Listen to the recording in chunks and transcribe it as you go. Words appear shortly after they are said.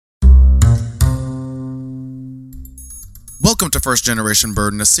Welcome to First Generation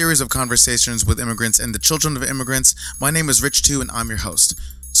Burden, a series of conversations with immigrants and the children of immigrants. My name is Rich Too, and I'm your host.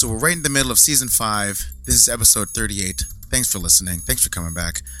 So we're right in the middle of Season 5. This is Episode 38. Thanks for listening. Thanks for coming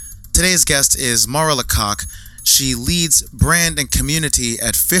back. Today's guest is Mara Lecoq. She leads brand and community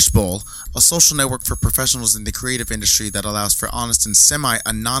at Fishbowl, a social network for professionals in the creative industry that allows for honest and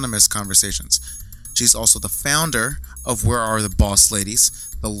semi-anonymous conversations. She's also the founder of Where Are the Boss Ladies,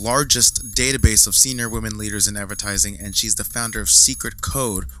 the largest database of senior women leaders in advertising, and she's the founder of Secret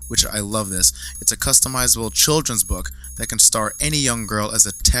Code, which I love this. It's a customizable children's book that can star any young girl as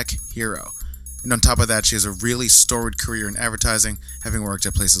a tech hero. And on top of that, she has a really storied career in advertising, having worked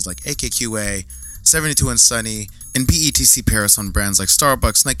at places like AKQA, 72andSunny, and BETC Paris on brands like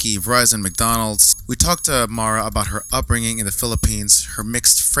Starbucks, Nike, Verizon, McDonald's. We talked to Mara about her upbringing in the Philippines, her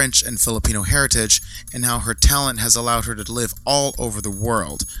mixed French and Filipino heritage, and how her talent has allowed her to live all over the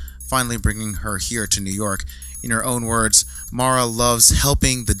world, finally bringing her here to New York. In her own words, Mara loves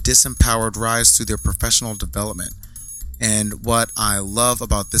helping the disempowered rise through their professional development. And what I love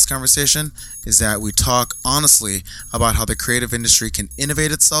about this conversation is that we talk honestly about how the creative industry can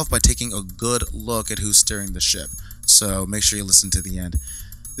innovate itself by taking a good look at who's steering the ship. So make sure you listen to the end.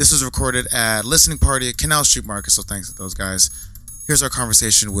 This was recorded at Listening Party at Canal Street Market, so thanks to those guys. Here's our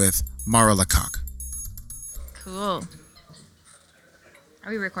conversation with Mara Lecoq. Cool.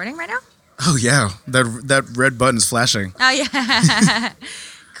 Are we recording right now? Oh yeah, that red button's flashing. Oh yeah.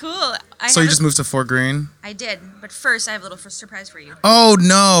 Cool. So you just moved to Fort Greene? I did, but first I have a little surprise for you. Oh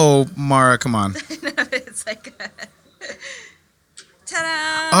no, Mara, come on. It's like,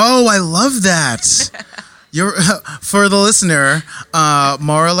 ta-da! Oh, I love that. For the listener,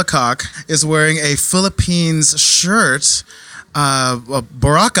 Mara Lecoq is wearing a Philippines shirt,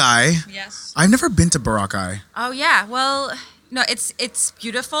 Boracay. Yes. I've never been to Boracay. Oh yeah. Well, no, it's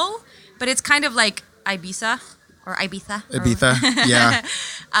beautiful, but it's kind of like Ibiza. Or Ibiza. Yeah.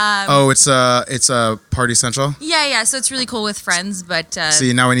 It's a party central? Yeah. So it's really cool with friends, but...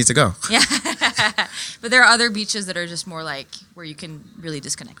 See, now I need to go. Yeah. But there are other beaches that are just more like where you can really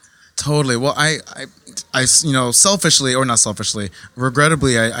disconnect. Totally. Well, I selfishly, or not selfishly,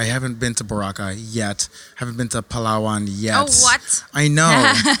 regrettably, I haven't been to Boracay yet. Haven't been to Palawan yet. Oh, what? I know.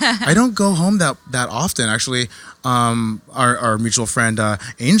 I don't go home that often, actually. Our mutual friend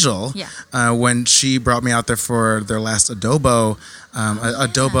Angel, when she brought me out there for their last Adobo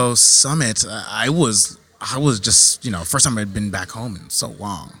summit, I was just, first time I'd been back home in so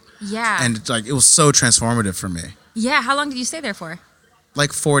long. Yeah. And it was so transformative for me. Yeah. How long did you stay there for?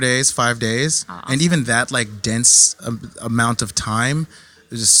 Like 4 days, 5 days. Oh, awesome. And even that dense amount of time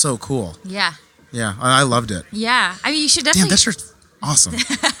is just so cool. Yeah. Yeah, I loved it. Yeah. I mean, you should definitely... Damn, that shirt's awesome.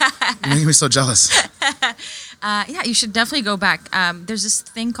 You're making me so jealous. Yeah, you should definitely go back. There's this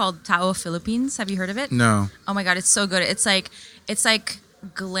thing called Tao Philippines. Have you heard of it? No. Oh my God, it's so good. It's like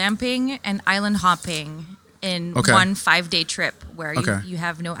glamping and island hopping in one 5-day trip where you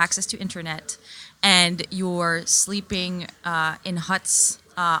have no access to internet and you're sleeping in huts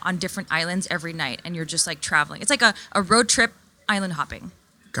on different islands every night and you're just traveling. It's like a road trip island hopping.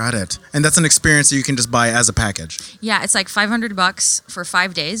 Got it. And that's an experience that you can just buy as a package. Yeah, it's like $500 for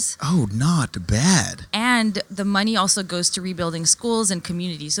 5 days. Oh, not bad. And the money also goes to rebuilding schools and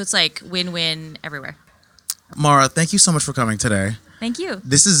communities. So it's like win-win everywhere. Mara, thank you so much for coming today. Thank you.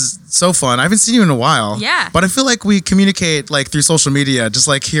 This is so fun. I haven't seen you in a while. Yeah. But I feel like we communicate through social media, just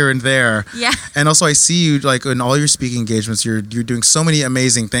here and there. Yeah. And also I see you in all your speaking engagements, you're doing so many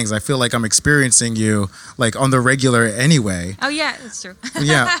amazing things. I feel like I'm experiencing you on the regular anyway. Oh yeah, that's true.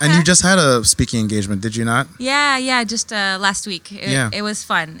 Yeah. And you just had a speaking engagement, did you not? Yeah, just last week. It was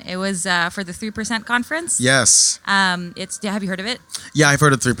fun. It was for the 3% conference. Yes. Have you heard of it? Yeah, I've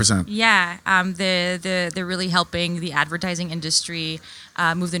heard of 3%. Yeah. They're really helping the advertising industry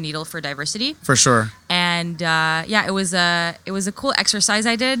move the needle for diversity. For sure. And it was a cool exercise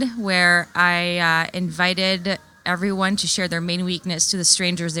I did where I invited everyone to share their main weakness to the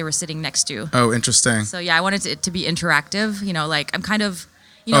strangers they were sitting next to. Oh, interesting. So yeah, I wanted it to be interactive. I'm kind of,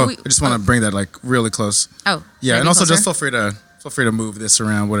 I just want to bring that really close. Oh. Yeah, and also just feel free to move this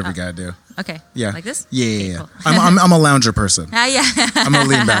around, whatever you gotta do. Okay. Yeah. Like this? Yeah. Okay, cool. I'm a lounger person. Yeah. I'm gonna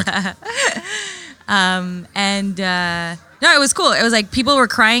lean back. No, it was cool. It was people were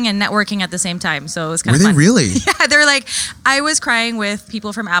crying and networking at the same time. So it was kind of fun. Were they really? Yeah, they were I was crying with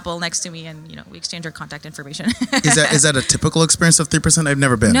people from Apple next to me and, we exchanged our contact information. Is that a typical experience of 3%? I've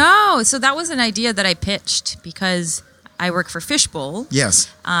never been. No. So that was an idea that I pitched because I work for Fishbowl.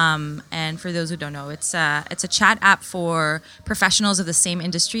 Yes. And for those who don't know, it's a chat app for professionals of the same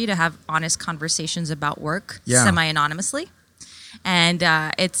industry to have honest conversations about work semi-anonymously. And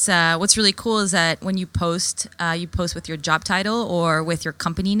it's what's really cool is that when you post with your job title or with your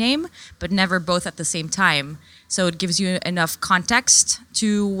company name, but never both at the same time. So it gives you enough context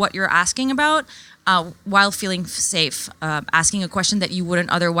to what you're asking about while feeling safe, asking a question that you wouldn't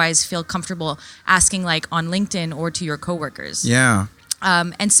otherwise feel comfortable asking, like on LinkedIn or to your coworkers. Yeah.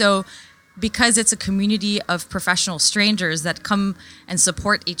 And so because it's a community of professional strangers that come and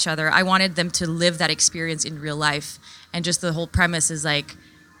support each other, I wanted them to live that experience in real life. And just the whole premise is like,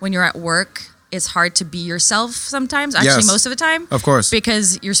 when you're at work, it's hard to be yourself sometimes, actually most of the time. Of course.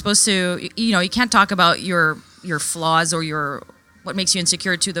 Because you're supposed to, you can't talk about your flaws or what makes you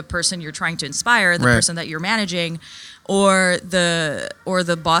insecure to the person you're trying to inspire, the person that you're managing, or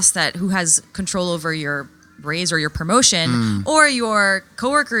the boss who has control over your raise or your promotion, or your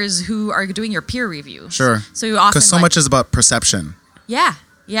coworkers who are doing your peer review. Sure. So you often, because much is about perception. Yeah,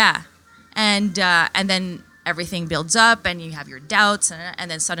 and then everything builds up, and you have your doubts, and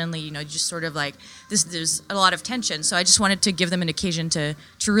then suddenly you just sort of like this. There's a lot of tension. So I just wanted to give them an occasion to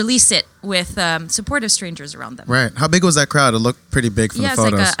release it with supportive strangers around them. Right. How big was that crowd? It looked pretty big from the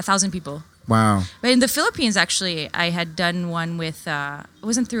photos. Yeah, it's like 1,000 people. Wow. But in the Philippines, actually, I had done one with, it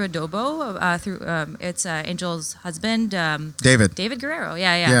wasn't through Adobo, it's Angel's husband. David Guerrero,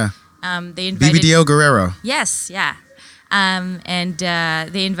 yeah. They invited BBDO Guerrero. Yes, yeah. And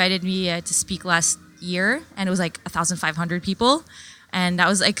they invited me to speak last year, and it was like 1,500 people. And I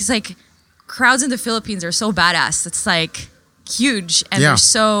was like, it's like crowds in the Philippines are so badass. It's like huge, and they're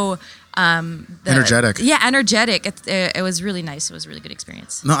so... energetic. Yeah, energetic. It was really nice. It was a really good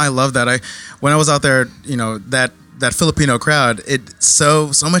experience. No, I love that. When I was out there, that Filipino crowd, it's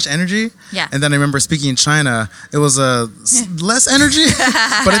so much energy. Yeah. And then I remember speaking in China, it was less energy,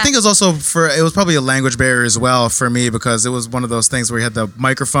 but I think it was also it was probably a language barrier as well for me, because it was one of those things where you had the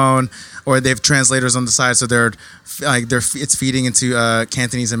microphone, or they have translators on the side, so it's feeding into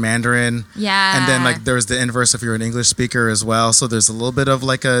Cantonese and Mandarin. Yeah. And then there's the inverse if you're an English speaker as well, so there's a little bit of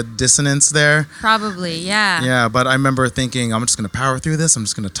like a dissonance there. Probably, yeah. Yeah, but I remember thinking, I'm just gonna power through this. I'm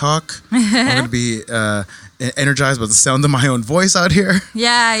just gonna talk. I'm gonna be energized by the sound of my own voice out here.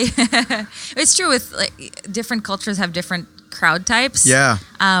 Yeah. It's true with different cultures have different crowd types. Yeah.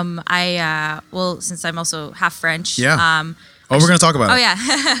 Since I'm also half French. Yeah. We're going to talk about it. Oh,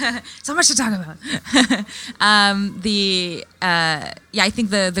 yeah. So much to talk about. I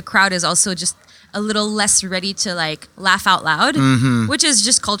think the crowd is also just a little less ready to laugh out loud, which is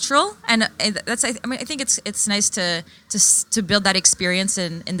just cultural, and that's. I think it's nice to build that experience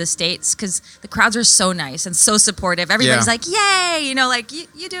in the States, because the crowds are so nice and so supportive. Everybody's like, "Yay!" You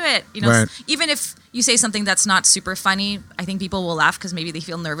do it. Right. Even if you say something that's not super funny, I think people will laugh because maybe they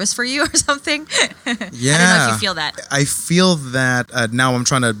feel nervous for you or something. Yeah. I don't know if you feel that. I feel that now I'm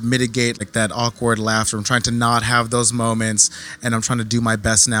trying to mitigate that awkward laughter. I'm trying to not have those moments, and I'm trying to do my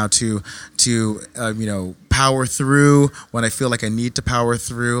best now to power through when I feel like I need to power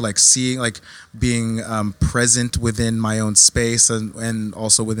through, being present within my own space and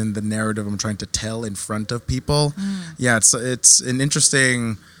also within the narrative I'm trying to tell in front of people. Yeah, it's an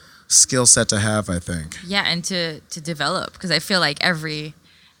interesting skill set to have, I think. Yeah, and to develop, because I feel like do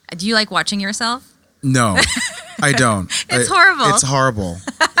you like watching yourself? No, I don't. It's horrible. It's horrible.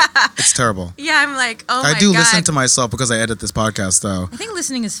 It's terrible. Yeah, I'm like, oh my God. I do listen to myself because I edit this podcast, though. I think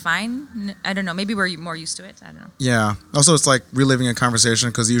listening is fine. I don't know. Maybe we're more used to it. I don't know. Yeah. Also, it's like reliving a conversation,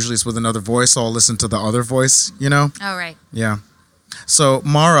 because usually it's with another voice, so I'll listen to the other voice, Oh, right. Yeah. So,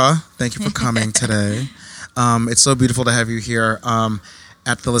 Mara, thank you for coming today. It's so beautiful to have you here.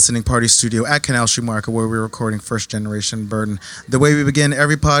 At the Listening Party Studio at Canal Street Market, where we're recording First Generation Burden. The way we begin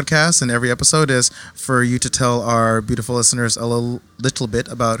every podcast and every episode is for you to tell our beautiful listeners a little bit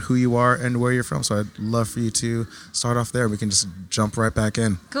about who you are and where you're from. So I'd love for you to start off there. We can just jump right back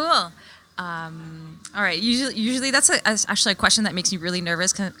in. Cool. All right. Usually that's actually a question that makes me really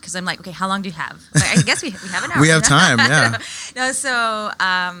nervous, because I'm like, okay, how long do you have? I guess we have an hour. We have time, yeah. No, so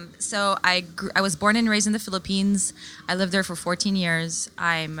I was born and raised in the Philippines. I lived there for 14 years.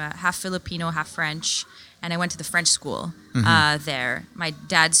 I'm half Filipino, half French, and I went to the French school there. My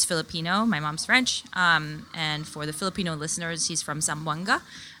dad's Filipino, my mom's French, and for the Filipino listeners, he's from Zamboanga.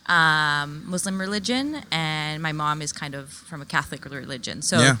 Muslim religion, and my mom is kind of from a Catholic religion.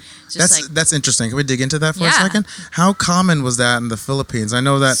 So yeah, that's interesting. Can we dig into that for a second? How common was that in the Philippines? I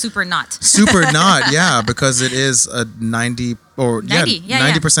know that super not, yeah, because it is a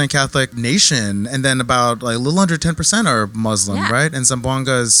 90% Catholic nation, and then about a little under 10% are Muslim, right? And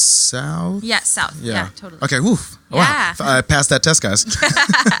Zamboanga is south. Yeah, south. Yeah, totally. Okay, woof. Yeah. Wow, I passed that test, guys.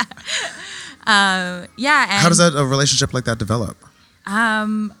 Yeah. And how does a relationship like that develop?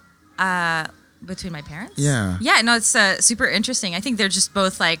 between my parents. Yeah. Yeah. No, it's super interesting. I think they're just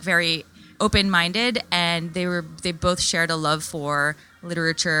both like very open-minded, and they both shared a love for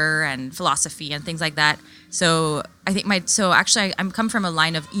literature and philosophy and things like that. So I think I'm come from a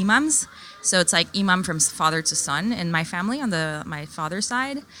line of imams. So it's like imam from father to son in my family on my father's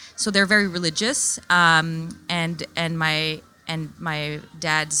side. So they're very religious. And my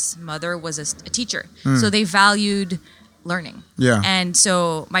dad's mother was a teacher. So they valued learning. Yeah. And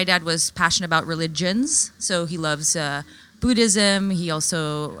so my dad was passionate about religions. So he loves Buddhism. He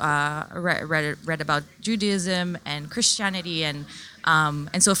also read about Judaism and Christianity, and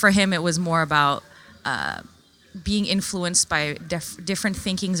so for him it was more about being influenced by different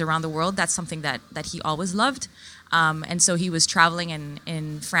thinkings around the world. That's something that he always loved. And so he was traveling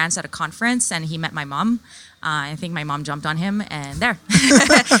in France at a conference, and he met my mom. I think my mom jumped on him, and there.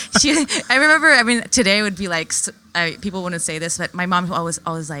 I remember, today would be like, people wouldn't say this, but my mom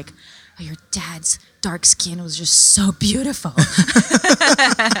always like, oh, your dad's dark skin was just so beautiful.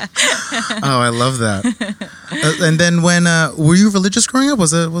 Oh, I love that. And then when were you religious growing up?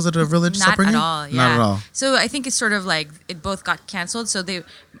 Was it a religious upbringing? Not at all. Yeah. Not at all. So I think it's sort of like it both got canceled. So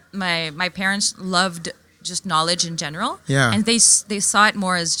my parents loved just knowledge in general. Yeah. And they saw it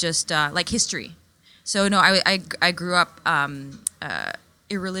more as just like history. So no, I grew up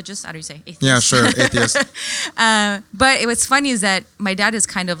irreligious. How do you say? Atheist. Yeah, sure, atheist. But what's funny is that my dad is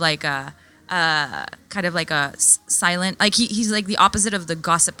kind of like a silent, like he's like the opposite of the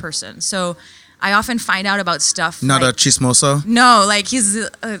gossip person. So I often find out about stuff. Not like, a chismoso. No, like he's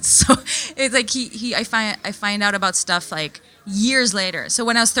so it's like I find out about stuff like years later. So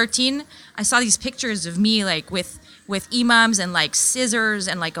when I was 13, I saw these pictures of me like with imams and like scissors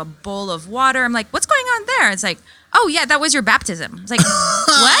and like a bowl of water. I'm like, what's going on there? It's like, oh yeah, that was your baptism. It's like,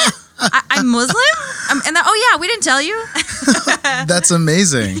 what? I'm Muslim? Oh yeah, we didn't tell you. That's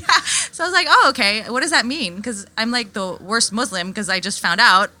amazing. Yeah. So I was like, oh, okay. What does that mean? Because I'm like the worst Muslim because I just found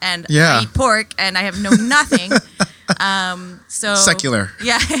out, and I eat pork and I have nothing. So secular.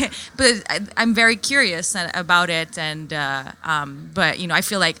 Yeah, but I'm very curious about it, and but I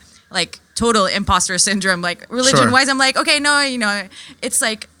feel like total imposter syndrome, like religion wise. I'm like, okay, no, it's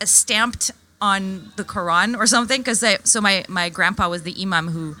like stamped on the Quran or something, because my grandpa was the imam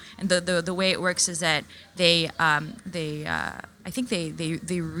who, and the way it works is that they I think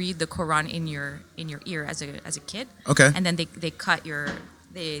they read the Quran in your ear as a kid. Okay. And then they cut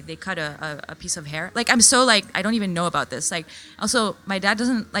they cut a piece of hair. Like, I'm so like, I don't even know about this. Like, also my dad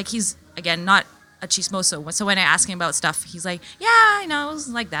doesn't, like, he's again not a chismoso. So when I ask him about stuff, he's like, yeah, I know, it was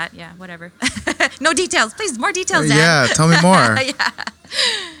like that. Yeah, whatever. No details, please. More details, Dad. Yeah, tell me more.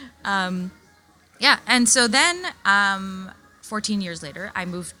 Yeah. Yeah, and so then 14 years later, I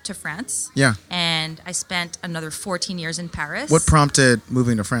moved to France. Yeah. And I spent another 14 years in Paris. What prompted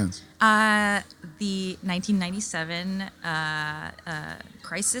moving to France? The 1997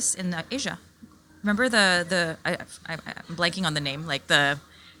 crisis in Asia. Remember I'm blanking on the name, like the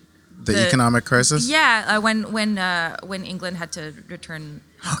economic crisis? Yeah, when England had to return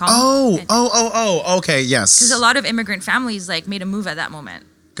Hong Kong. Oh, okay, yes. Because a lot of immigrant families like made a move at that moment.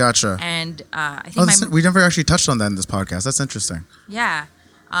 Gotcha. And I think we never actually touched on that in this podcast. That's interesting. Yeah.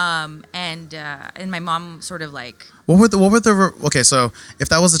 And my mom sort of like. What were the okay? So if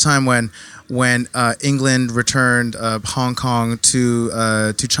that was the time when England returned Hong Kong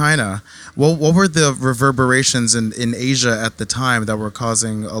to China, what were the reverberations in Asia at the time that were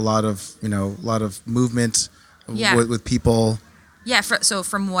causing a lot of movement with people? Yeah. So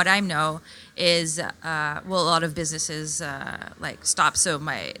from what I know is a lot of businesses like stopped. So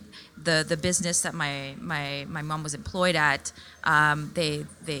the business that my mom was employed at, they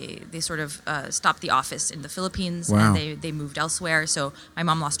sort of stopped the office in the Philippines. Wow. And they moved elsewhere. So my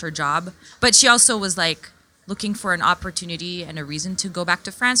mom lost her job, but she also was like looking for an opportunity and a reason to go back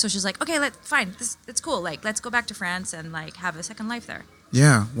to France. So she's like, okay, fine, it's cool. Like, let's go back to France and like have a second life there.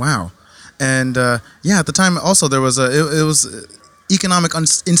 Yeah. Wow. And at the time also there was it was economic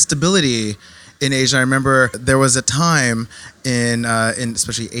instability in Asia. I remember there was a time in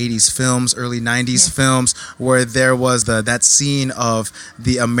especially 80s films, early 90s films, where there was that scene of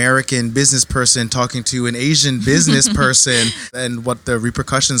the American business person talking to an Asian business person and what the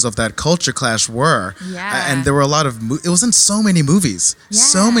repercussions of that culture clash were. Yeah. And there were a lot of it was in so many movies. Yeah.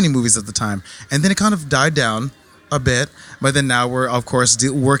 So many movies at the time. And then it kind of died down a bit, but then now we're of course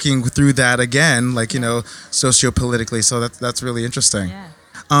working through that again, like sociopolitically. So that's really interesting. Yeah.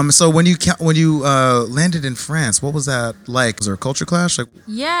 So when you landed in France, what was that like? Was there a culture clash? Like,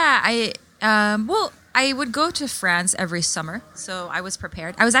 yeah, I would go to France every summer, so I was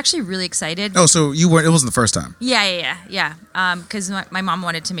prepared. I was actually really excited. Oh, so you weren't? It wasn't the first time. Yeah. Because my mom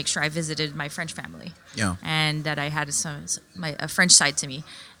wanted to make sure I visited my French family. Yeah. And that I had a French side to me.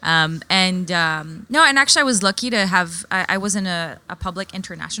 And actually I was lucky to have. I was in a public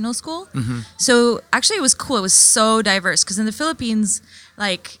international school, so actually it was cool. It was so diverse because in the Philippines,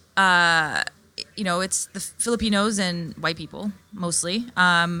 like. It's the Filipinos and white people mostly.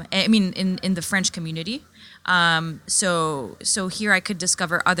 I mean, in the French community. So here I could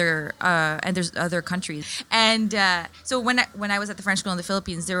discover other and there's other countries. And so when I was at the French school in the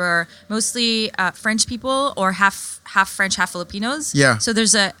Philippines, there were mostly French people or half French, half Filipinos. Yeah. So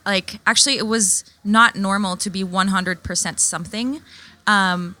there's actually it was not normal to be 100% something.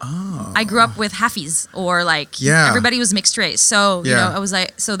 I grew up with halfies or everybody was mixed race. So, I was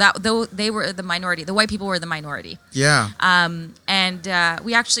like, so that though they were the minority, the white people were the minority. Yeah. And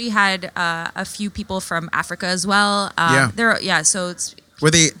we actually had a few people from Africa as well. So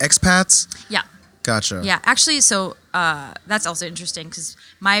were they expats? Yeah. Gotcha. Yeah. Actually, so that's also interesting because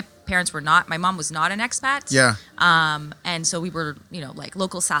my parents were not. My mom was not an expat. Yeah. And so we were,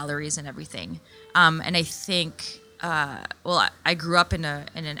 local salaries and everything. And I think. I grew up in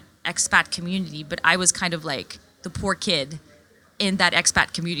an expat community, but I was kind of like the poor kid in that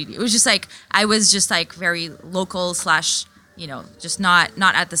expat community. It was just like I was just like very local / just not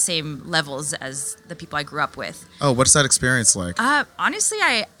at the same levels as the people I grew up with. Oh, what's that experience like? Honestly,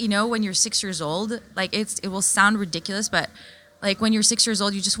 when you're 6 years old, like it will sound ridiculous, but like when you're 6 years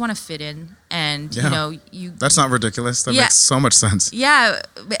old, you just want to fit in, and That's not ridiculous. That makes so much sense. Yeah,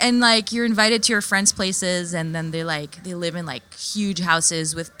 and like you're invited to your friends' places, and then they live in like huge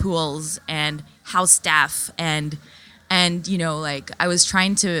houses with pools and house staff, and I was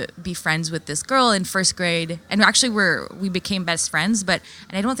trying to be friends with this girl in first grade, and actually we became best friends. And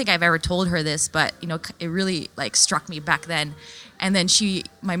I don't think I've ever told her this, but it really like struck me back then. And then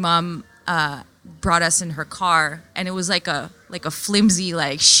my mom. Brought us in her car, and it was like a flimsy,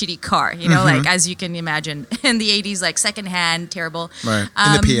 like shitty car, like as you can imagine in the 80s, like secondhand, terrible. Right.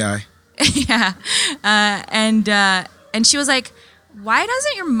 In the PI. Yeah. And she was like, "Why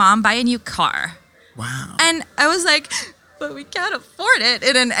doesn't your mom buy a new car?" Wow. And I was like, "But we can't afford it."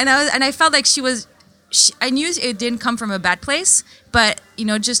 And I felt like I knew it didn't come from a bad place, but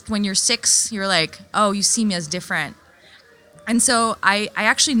just when you're 6, you're like, "Oh, you see me as different." And so I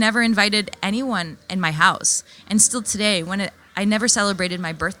actually never invited anyone in my house. And still today, I never celebrated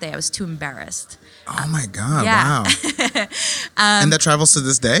my birthday. I was too embarrassed. Oh my God! Yeah. Wow. And that travels to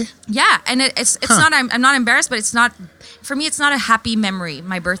this day. Yeah, and it's not. I'm not embarrassed, but it's not. For me, it's not a happy memory.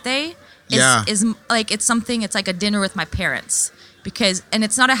 My birthday is like it's something. It's like a dinner with my parents and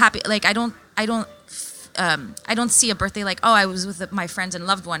it's not a happy. Like I don't see a birthday like, oh, I was with my friends and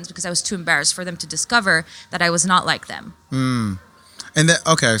loved ones because I was too embarrassed for them to discover that I was not like them. And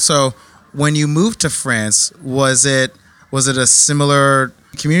okay, so when you moved to France, was it a similar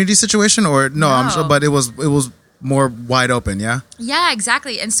community situation or no? I'm sure, but it was more wide open, yeah. Yeah,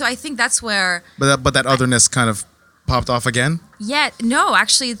 exactly. And so I think that's where. But that otherness kind of popped off again. Yeah, no,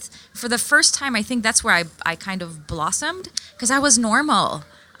 actually, for the first time, I think that's where I kind of blossomed because I was normal.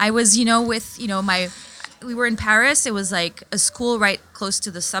 I was, we were in Paris. It was like a school right close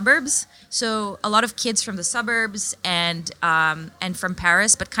to the suburbs. So a lot of kids from the suburbs and from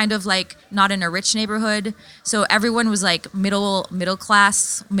Paris, but kind of like not in a rich neighborhood. So everyone was like middle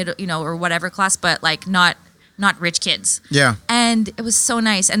class, or whatever class, but like not rich kids. Yeah. And it was so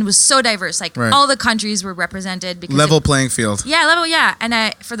nice and it was so diverse. Like all the countries were represented because level playing field. Yeah, level. Yeah. And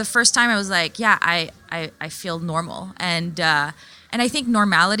for the first time I was like, yeah, I feel normal. And I think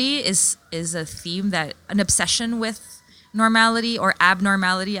normality is a theme an obsession with normality or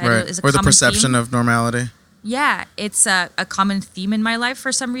abnormality is a or the common perception theme. of normality. Yeah, it's a common theme in my life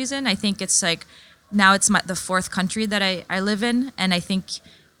for some reason. I think it's like now it's the fourth country that I live in, and I think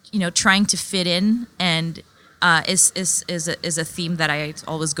trying to fit in and is a theme that I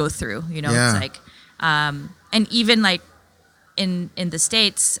always go through. It's like and even like in the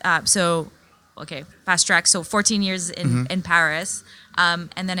States. Okay, fast track. So 14 years in Paris,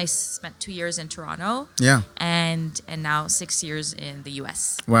 and then I spent 2 years in Toronto. Yeah. And now 6 years in the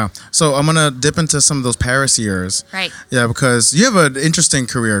U.S. Wow. So I'm gonna dip into some of those Paris years. Right. Yeah, because you have an interesting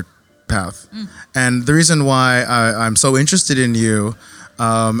career path, and the reason why I'm so interested in you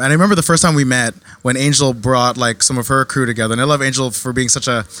And I remember the first time we met when Angel brought like some of her crew together. And I love Angel for being such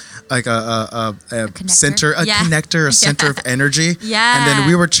a center, a connector, a center of energy. Yeah. And then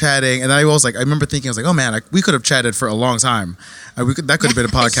we were chatting, and I remember thinking, I was like, oh man, we could have chatted for a long time. That could have been a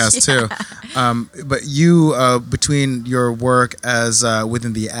podcast too. But you, between your work as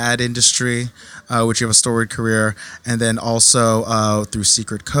within the ad industry, which you have a storied career, and then also through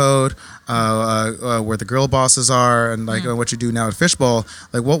Secret Code, where the girl bosses are, and like what you do now at Fishbowl.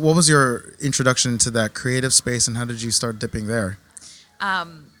 Like, what was your introduction to that creative space, and how did you start dipping there?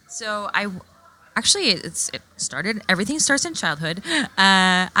 So everything starts in childhood.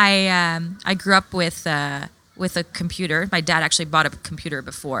 I grew up with a computer. My dad actually bought a computer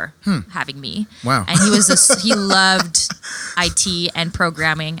before having me. Wow. And he loved IT and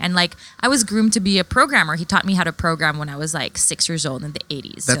programming, and like I was groomed to be a programmer. He taught me how to program when I was like 6 years old in the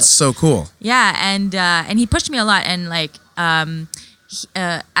 80s. That's so cool. Yeah, and he pushed me a lot, and like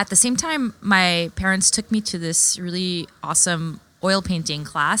at the same time, my parents took me to this really awesome oil painting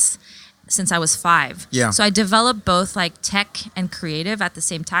class since I was 5. Yeah. So I developed both like tech and creative at the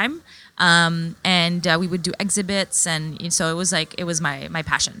same time. And we would do exhibits, and so it was my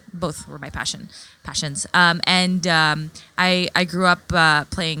passion. Both were my passions. I grew up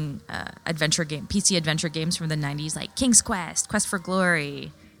playing PC adventure games from the 90s, like King's Quest, Quest for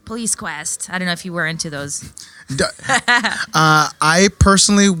Glory, Police Quest. I don't know if you were into those. I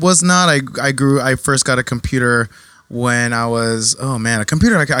personally was not. I first got a computer when I was, a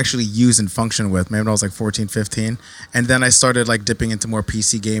computer I could actually use and function with, maybe when I was like 14, 15. And then I started like dipping into more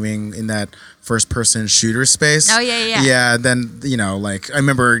PC gaming in that first person shooter space. Oh, yeah. Yeah, then, like I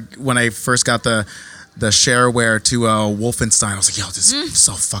remember when I first got the shareware to Wolfenstein, I was like, yo, this is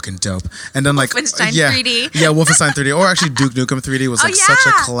so fucking dope. And then like Wolfenstein 3D. Yeah, Wolfenstein 3D, or actually Duke Nukem 3D was like such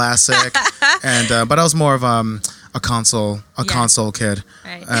a classic. And but I was more of a console kid.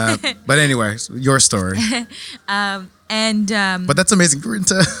 Right. But anyway, your story. But that's amazing. You were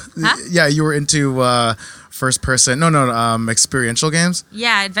into you were into first person experiential games.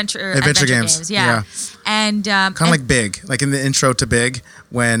 Yeah, adventure games. Yeah. And kind of like Big, like in the intro to Big,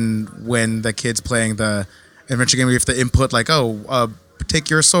 when the kid's playing the adventure game, you have to input like, take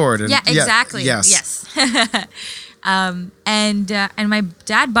your sword. And, yeah, exactly. Yes. And my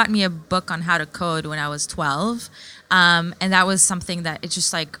dad bought me a book on how to code when I was 12. And that was something that it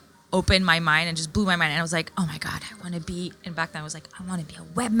just like opened my mind and just blew my mind. And I was like, oh my God, I want to be, and back then I was like, I want to be a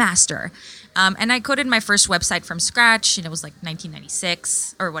webmaster. And I coded my first website from scratch, and it was like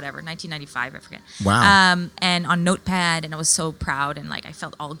 1996 or whatever, 1995, I forget. Wow. And on Notepad, and I was so proud, and like I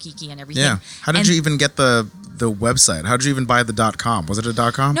felt all geeky and everything. Yeah. How did you even get the website? How did you even buy the .com? Was it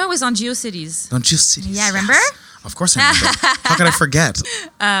a .com? No, it was on GeoCities. On GeoCities. Yeah, remember? Yes. Of course I remember. How could I forget?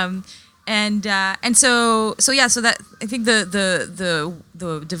 And so that I think the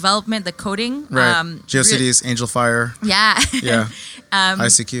development, the coding, right? GeoCities, Angelfire. Yeah. Yeah.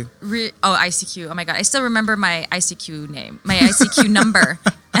 ICQ. ICQ. Oh my God, I still remember my ICQ name, my ICQ number.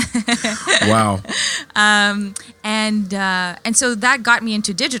 Wow. And so that got me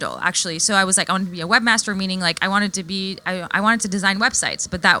into digital, actually. So I was like, I wanted to be a webmaster, meaning like I wanted to design websites,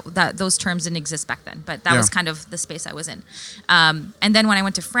 but that those terms didn't exist back then. But that was kind of the space I was in. And then when I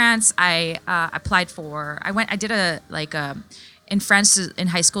went to France, I applied for. In France, in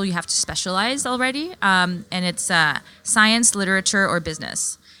high school, you have to specialize already, and it's science, literature, or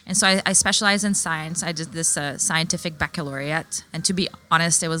business. And so I specialized in science. I did this scientific baccalaureate. And to be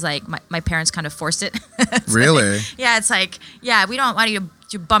honest, it was like my parents kind of forced it. Really? Yeah, it's like, we don't want you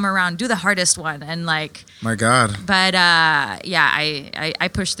to bum around. Do the hardest one. And like... My God. But I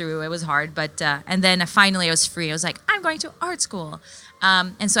pushed through. It was hard. But and then finally I was free. I was like, I'm going to art school.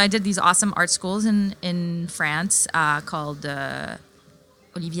 And so I did these awesome art schools in France called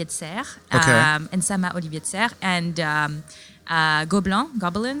Olivier de Serres. And Sama Olivier de Serres. And...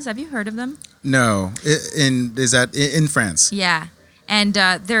 Gobelins, have you heard of them? No. Is that in France? Yeah. And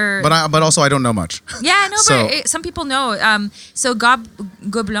they're... But also I don't know much. Yeah, no, so, but some people know. So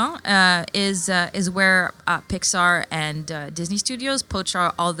Gobelin is where Pixar and Disney Studios poach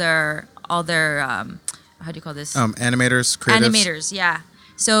all their how do you call this? Animators, creatives. Animators, yeah.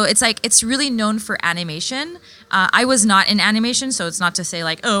 So it's really known for animation. I was not in animation, so it's not to say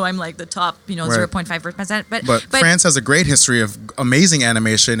like, I'm like the top, 0.5%. But France has a great history of amazing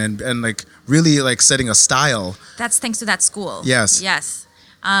animation and like really like setting a style. That's thanks to that school. Yes. Yes.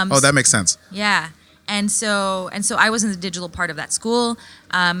 That makes sense. Yeah. And so I was in the digital part of that school.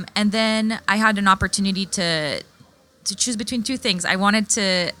 And then I had an opportunity to choose between two things. I wanted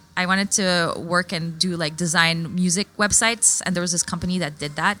to I wanted to work and do like design music websites, and there was this company that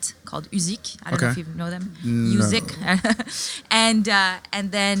did that called Uzik. I don't know if you know them. No. Uzik,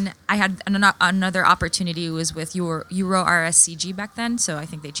 and then I had another opportunity. It was with Euro RSCG back then, so I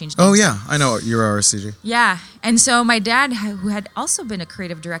think they changed names. Oh yeah, I know Euro RSCG. Yeah, and so my dad, who had also been a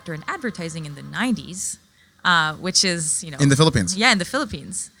creative director in advertising in the '90s, which is in the Philippines. Yeah, in the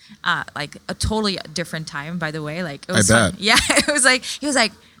Philippines. Like a totally different time, by the way. Like it was I bet. Yeah, it was like he was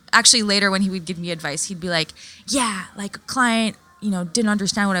like actually later when he would give me advice, he'd be like, "Yeah, like a client, didn't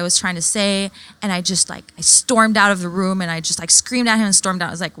understand what I was trying to say, and I just I stormed out of the room and I just screamed at him and stormed out."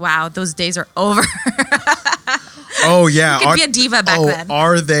 I was like, "Wow, those days are over." Oh yeah, you could be a diva back then.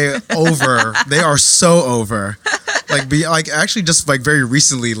 Are they over? They are so over. Actually just very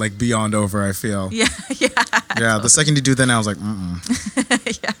recently, beyond over. I feel. Yeah. Yeah. The second you do that, now I was like,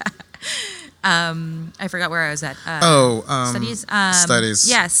 Yeah. I forgot where I was at. Studies. Studies.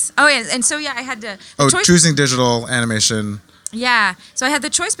 Yes. Oh yeah, and so yeah, I had to. Choosing digital animation. Yeah. So I had the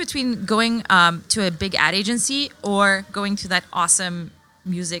choice between going to a big ad agency or going to that awesome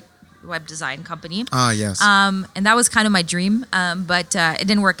music web design company. Yes. And that was kind of my dream, but it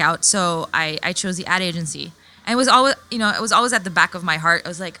didn't work out. So I chose the ad agency. And it was always, it was always at the back of my heart. I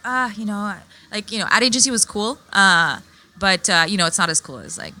was like, ad agency was cool, but it's not as cool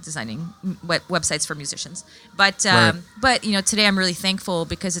as designing websites for musicians. But right. But today I'm really thankful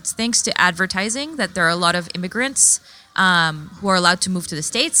because it's thanks to advertising that there are a lot of immigrants who are allowed to move to the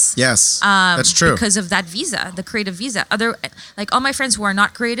States. Yes, that's true. Because of that visa, the creative visa. All my friends who are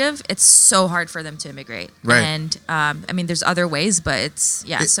not creative, it's so hard for them to immigrate. Right. And there's other ways, but it's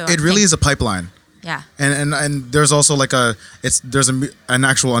It really is a pipeline. Yeah. And there's also there's an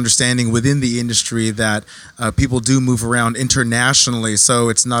actual understanding within the industry that people do move around internationally, so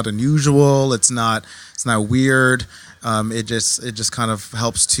it's not unusual. It's not weird. It just kind of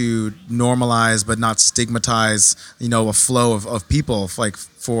helps to normalize but not stigmatize, a flow of people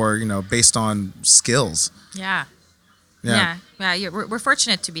for based on skills. Yeah. We're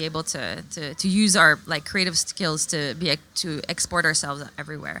fortunate to be able to use our creative skills to export ourselves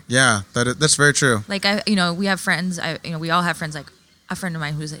everywhere. Yeah, that's very true. We have friends. We all have friends. A friend of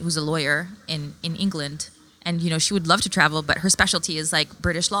mine who's a lawyer in England, and she would love to travel, but her specialty is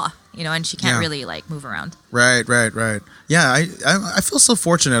British law. And she can't really move around. Right. Yeah, I feel so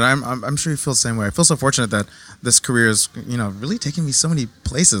fortunate. I'm sure you feel the same way. I feel so fortunate that this career is really taking me so many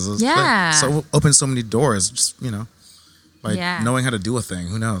places. Yeah. So opened so many doors. Just knowing how to do a thing.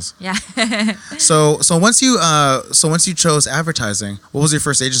 Who knows? Yeah. So once you chose advertising, what was your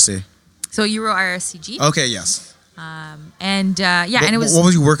first agency? So Euro RSCG. Okay. Yes. And it was. What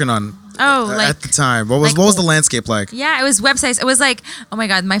was you working on? At the time, what was the landscape like? Yeah, it was websites. It was oh my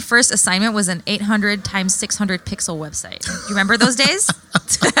god, my first assignment was an 800 times 600 pixel website. Do you remember those days?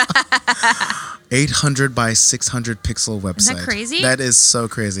 800 by 600 pixel website. Isn't that crazy? That is so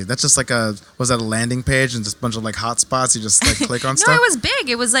crazy. That's just was that a landing page and just a bunch of hotspots? You just click on stuff? No, it was big.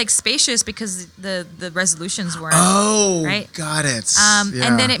 It was spacious because the resolutions weren't. Oh, right? Got it. Yeah.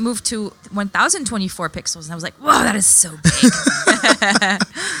 And then it moved to 1024 pixels, and I was like, whoa, that is so big.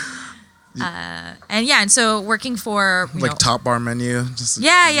 And so working for top bar menu.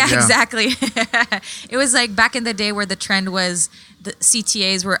 Exactly. It was back in the day where the trend was the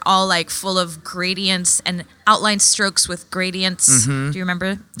CTAs were all like full of gradients and outline strokes with gradients. Mm-hmm. Do you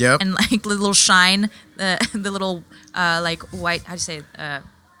remember? Yep. And like the little shine, the little like white. How do you say it?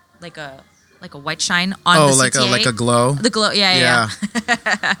 Like a white shine on the CTA. Like a glow. The glow, yeah.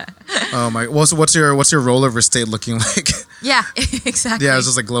 Oh my! Well, so what's your rollover state looking like? Yeah, exactly. Yeah, it's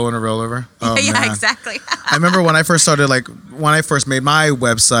just like glow in a rollover. Oh, yeah, man. Exactly. I remember when I first started, when I first made my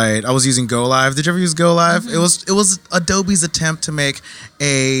website, I was using GoLive. Did you ever use GoLive? Mm-hmm. It was Adobe's attempt to make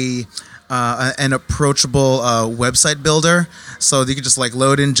an approachable website builder, so you could just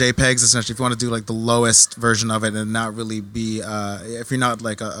load in JPEGs essentially if you want to do the lowest version of it and not really be if you're not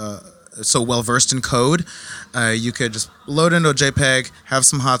so well versed in code, you could just load into a JPEG, have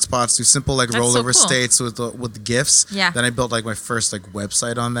some hotspots, do simple rollover states with the GIFs. Yeah. Then I built my first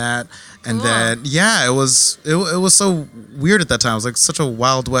website on that, and then it was so weird at that time. It was such a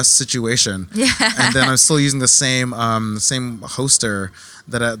Wild West situation. Yeah. And then I'm still using the same hoster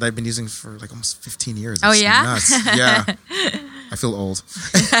that I've been using for almost 15 years. Oh it's yeah. Nuts. Yeah. I feel old.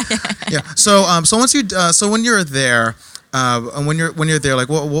 Yeah. So once when you're there. And when you're there,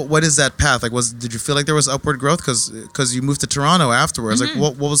 what is that path? Did you feel like there was upward growth? Because you moved to Toronto afterwards. Mm-hmm.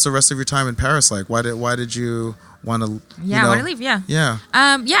 What was the rest of your time in Paris like? Why did you want to? Yeah, want to leave? Yeah. Yeah.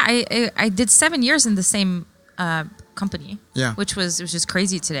 I did 7 years in the same company. Yeah. Which was just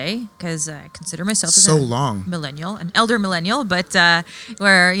crazy today because I consider myself so as a long millennial, an elder millennial, but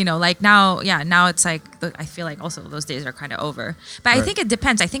where, like now it's like, I feel like also those days are kind of over. But I think it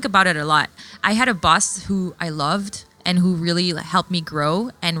depends. I think about it a lot. I had a boss who I loved and who really helped me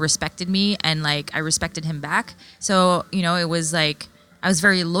grow and respected me, and like I respected him back. So, it was like I was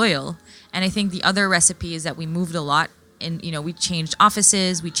very loyal. And I think the other recipe is that we moved a lot. And we changed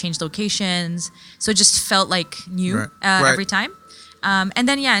offices, we changed locations, so it just felt like new every time. And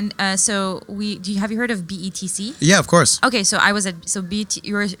then so have you heard of BETC? Yeah, of course. Okay, so I was at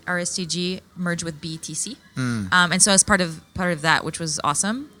RSTG merged with BETC, and so I was part of that, which was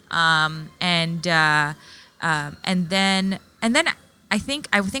awesome. And then I think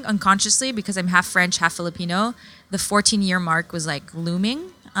unconsciously, because I'm half French, half Filipino, the 14-year mark was like looming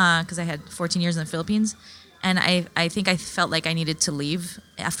because I had 14 years in the Philippines. And I think I felt like I needed to leave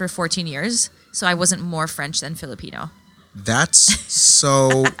after 14 years, so I wasn't more French than Filipino. That's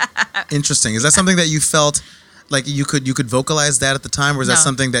so interesting. Is that something that you felt like you could vocalize that at the time, or is that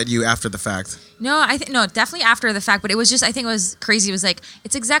something that you after the fact? No, definitely after the fact. But it was just, I think it was crazy. It was like,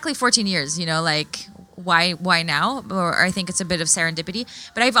 it's exactly 14 years. Like why now? Or I think it's a bit of serendipity.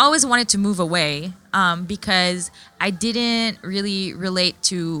 But I've always wanted to move away because I didn't really relate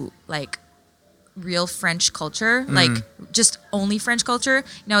to like real French culture, like just only French culture.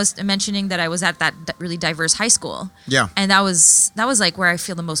 I was mentioning that I was at that really diverse high school. Yeah. And that was like where I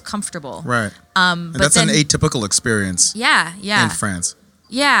feel the most comfortable. Right. And that's an atypical experience. Yeah. In France.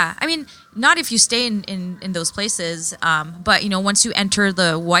 Yeah. I mean, not if you stay in those places, but once you enter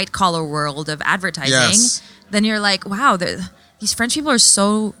the white collar world of advertising, then you're like, wow, these French people are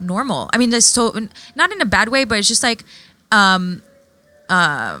so normal. I mean, they're so, not in a bad way, but it's just like,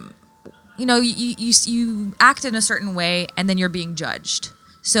 you act in a certain way and then you're being judged.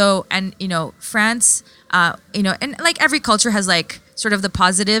 So, and, France, and like every culture has like sort of the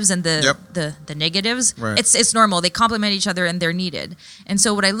positives and the negatives. Right. It's normal. They complement each other and they're needed. And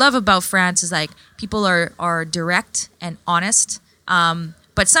so what I love about France is like people are direct and honest.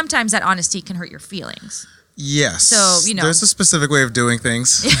 But sometimes that honesty can hurt your feelings. Yes. So, there's a specific way of doing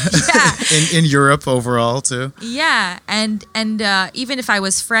things in Europe overall too. Yeah. And even if I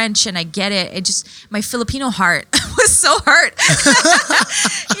was French and I get it just, my Filipino heart was so hurt.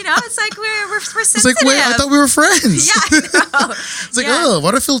 It's like we're sensitive. It's like, wait, I thought we were friends. Yeah, I know. It's like, oh,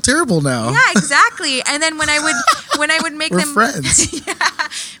 why do I feel terrible now? Yeah, exactly. And then when I would make we're them friends.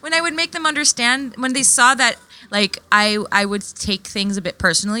 When I would make them understand, when they saw that like I would take things a bit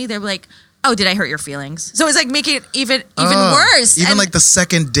personally, they were like, oh, did I hurt your feelings? So it's like make it even worse. Even like the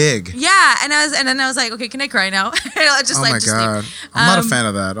second dig. Yeah, and then I was like, okay, can I cry now? Just oh my God. I'm not a fan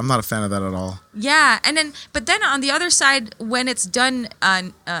of that. I'm not a fan of that at all. Yeah, but then on the other side, when it's done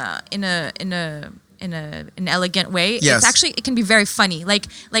in an elegant way, it can be very funny. Like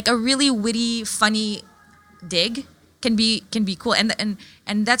a really witty, funny dig can be cool, and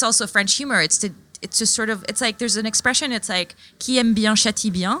that's also French humor. It's just sort of, it's like there's an expression. It's like qui aime bien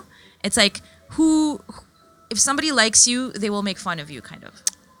châtie bien. It's like if somebody likes you, they will make fun of you, kind of.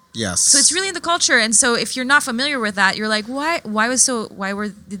 Yes. So it's really in the culture, and so if you're not familiar with that, you're like, why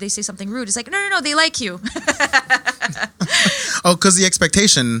did they say something rude? It's like, no, they like you. Oh, because the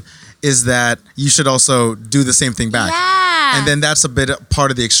expectation is that you should also do the same thing back. Yeah. And then that's a bit part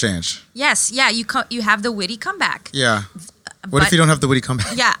of the exchange. Yes. Yeah. You have the witty comeback. Yeah. What if you don't have the witty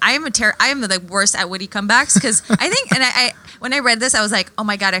comeback? Yeah, I am the worst at witty comebacks because I think, and I when I read this, I was like, oh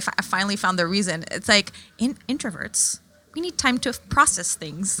my God, I finally found the reason. It's like introverts, we need time to process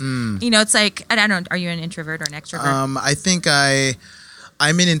things. It's like, I don't know, are you an introvert or an extrovert? I think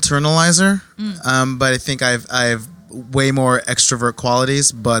I'm an internalizer, but I think I've way more extrovert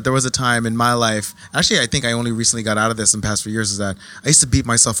qualities. But there was a time in my life, actually, I think I only recently got out of this in the past few years, is that I used to beat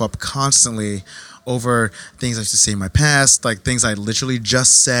myself up constantly over things I used to say in my past, like things I literally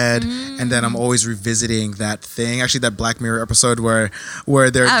just said, and then I'm always revisiting that thing. Actually, that Black Mirror episode where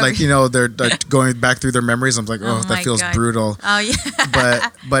they're they're like going back through their memories. I'm like, that feels brutal. Oh yeah.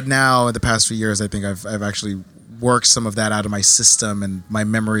 but now in the past few years, I think I've actually worked some of that out of my system, and my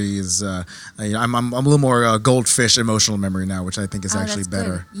memory is I'm a little more goldfish emotional memory now, which I think is actually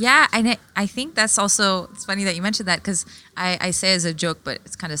better. Good. Yeah, and I think that's also, it's funny that you mentioned that because I say as a joke, but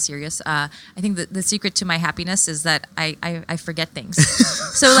it's kind of serious. I think that the secret to my happiness is that I forget things.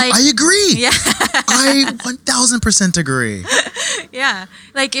 So like I agree. Yeah. I 1000% agree. Yeah,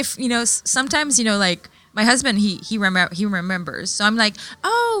 like if sometimes like. My husband, he remembers. So I'm like,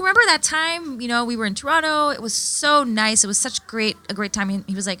 oh, remember that time, we were in Toronto. It was so nice. It was such a great time.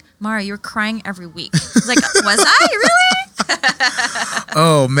 He was like, Mara, you were crying every week. I was like, was I really?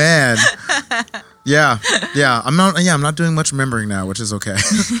 Oh, man. Yeah. I'm not doing much remembering now, which is okay.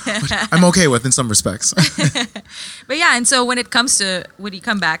 I'm okay with in some respects. But yeah, and so when it comes to witty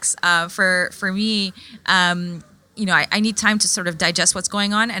comebacks, for me, I need time to sort of digest what's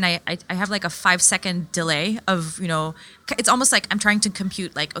going on, and I have like a 5-second delay of, it's almost like I'm trying to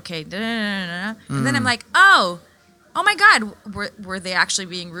compute, like, okay, and then I'm like, oh my God, were they actually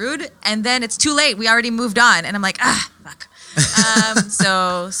being rude? And then it's too late. We already moved on, and I'm like, fuck.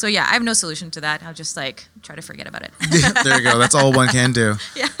 So yeah, I have no solution to that. I'll just like try to forget about it. There you go. That's all one can do.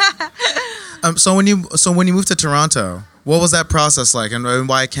 Yeah. So when you moved to Toronto, what was that process like, and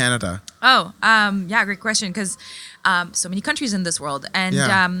why Canada? Oh, yeah, great question. Because so many countries in this world,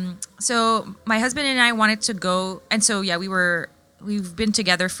 and so my husband and I wanted to go, and so yeah, we've been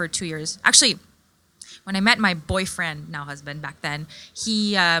together for 2 years. Actually, when I met my boyfriend, now husband, back then,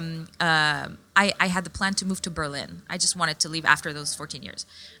 I had the plan to move to Berlin. I just wanted to leave after those 14 years,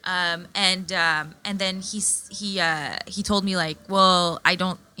 and then he told me, like, well, I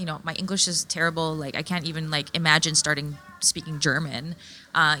don't, my English is terrible. Like, I can't even like imagine starting speaking German.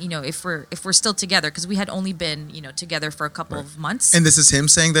 If we're still together, because we had only been together for a couple of months. And this is him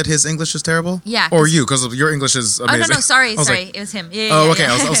saying that his English is terrible? Yeah. Or you, because your English is amazing. Oh, no, sorry, it was him. Yeah, okay.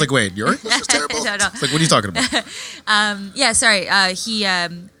 Yeah. I was like, wait, your English is terrible? No. It's like, what are you talking about? Yeah, sorry.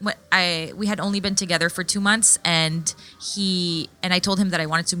 We had only been together for 2 months, and I told him that I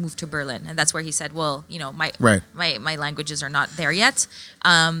wanted to move to Berlin, and that's where he said, well, my languages are not there yet,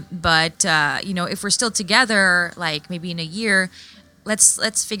 but if we're still together, like maybe in a year,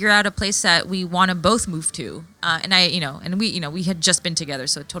 let's figure out a place that we want to both move to. And we had just been together,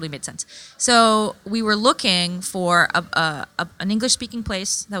 so it totally made sense. So we were looking for an English speaking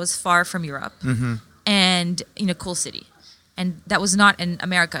place that was far from Europe, and in a cool city. And that was not in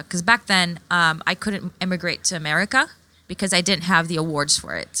America, because back then I couldn't immigrate to America because I didn't have the awards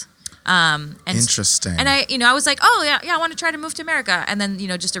for it. Interesting. And I was like, oh yeah, I want to try to move to America. And then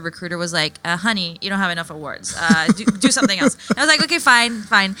just a recruiter was like, honey, you don't have enough awards. Do something else. And I was like, okay, fine.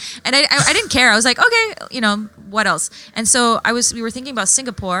 And I didn't care. I was like, okay, what else? And so we were thinking about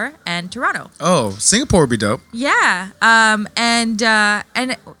Singapore and Toronto. Oh, Singapore would be dope. Yeah. And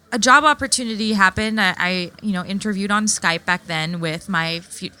a job opportunity happened. I interviewed on Skype back then with my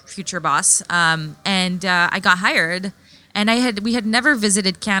future boss. And I got hired. And we had never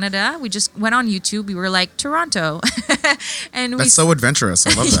visited Canada. We just went on YouTube. We were like, Toronto. And that's so adventurous.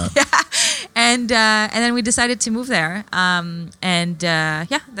 I love that. Yeah. And then we decided to move there. That's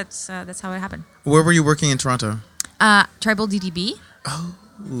how it happened. Where were you working in Toronto? Tribal DDB. Oh.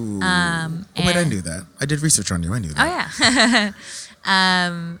 Wait, I knew that. I did research on you. I knew that. Oh,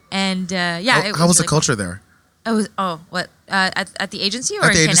 yeah. How was the culture there? What? At the agency or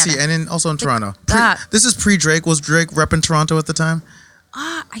at the in agency, Canada? and also in Toronto. This is pre-Drake. Was Drake repping Toronto at the time?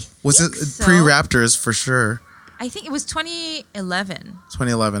 I think was it so. Pre-Raptors for sure? I think it was 2011.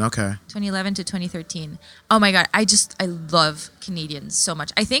 2011, okay. 2011 to 2013. Oh my God, I love Canadians so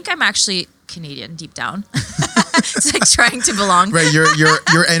much. I think I'm actually Canadian deep down. It's like trying to belong. Right,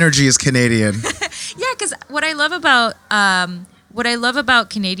 your energy is Canadian. Yeah, because what I love about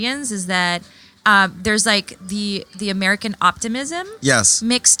Canadians is that there's like the American optimism, yes,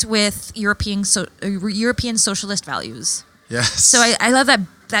 mixed with European socialist values. Yes. So I love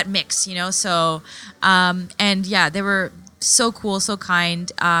that mix, So and yeah, they were so cool, so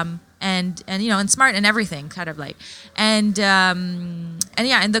kind, and smart and everything, kind of like, and yeah,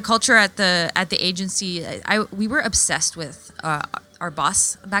 and the culture at the agency, we were obsessed with our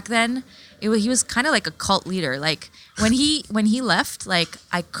boss back then. He was kind of like a cult leader. Like when he left, like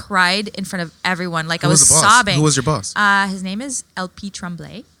I cried in front of everyone. Like I was sobbing. Who was your boss? His name is LP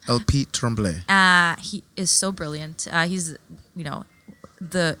Tremblay. LP Tremblay. He is so brilliant. He's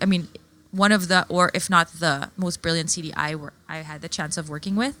one of the, or if not the most brilliant CDI I had the chance of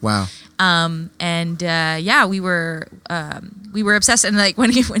working with. Wow. Yeah, we were obsessed, and like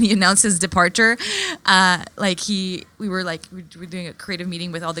when he announced his departure, we were doing a creative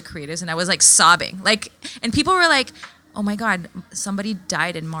meeting with all the creatives, and I was like sobbing, like, and people were like, oh my God, somebody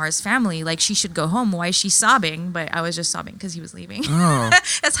died in Mara's family, like she should go home. Why is she sobbing? But I was just sobbing because he was leaving. Oh.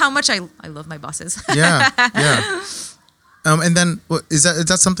 That's how much I love my bosses. Yeah. And then is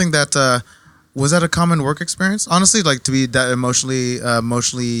that something that was that a common work experience? Honestly, like to be that emotionally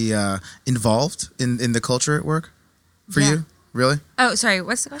involved in the culture at work for you? Really? Oh, sorry.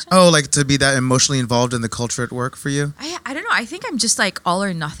 What's the question? Oh, like to be that emotionally involved in the culture at work for you? I don't know. I think I'm just like all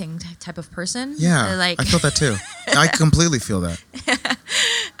or nothing type of person. Yeah, I feel that too. I completely feel that.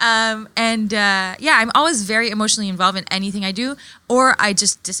 I'm always very emotionally involved in anything I do, or I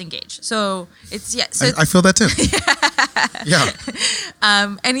just disengage. So it's I feel that too. Yeah.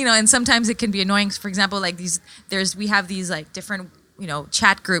 And sometimes it can be annoying. For example, like we have these like different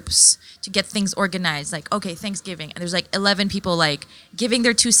chat groups to get things organized. Like, okay, Thanksgiving, and there's like 11 people like giving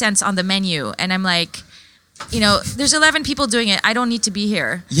their 2 cents on the menu, and I'm like, there's 11 people doing it. I don't need to be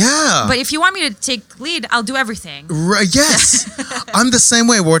here. Yeah. But if you want me to take lead, I'll do everything. Right. Yes. I'm the same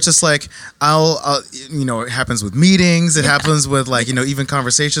way, where it's just like, it happens with meetings. It happens with like, even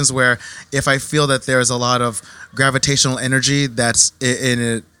conversations where if I feel that there's a lot of gravitational energy that's in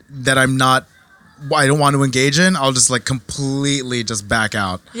it that I don't want to engage in, I'll just like completely just back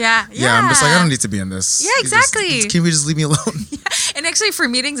out. Yeah. I'm just like, I don't need to be in this. Yeah, exactly. Can we just leave me alone? Yeah. And actually for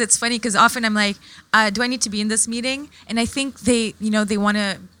meetings, it's funny because often I'm like, do I need to be in this meeting? And I think they want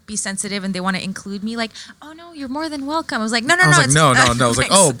to be sensitive and they want to include me. Like, oh no, you're more than welcome. I was like, no. I was like, no. I was like,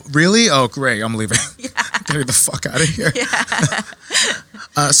 oh, really? Oh, great. I'm leaving. Yeah. Get the fuck out of here. Yeah.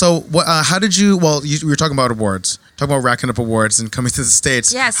 So how did you, you were talking about awards, talking about racking up awards and coming to the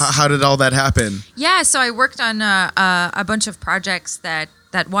States. Yes. How did all that happen? Yeah. So I worked on a bunch of projects that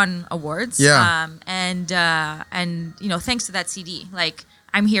won awards. Yeah. And thanks to that CD, like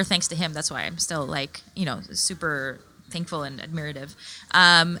I'm here thanks to him. That's why I'm still like, super thankful and admirative.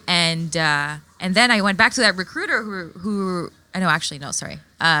 And then I went back to that recruiter who sorry.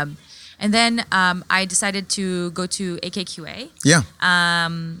 And then I decided to go to AKQA. Yeah.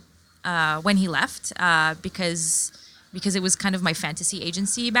 When he left, because it was kind of my fantasy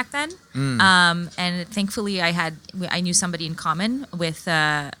agency back then. And thankfully I knew somebody in common with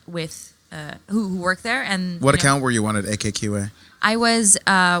who worked there. And what account were you on at AKQA? I was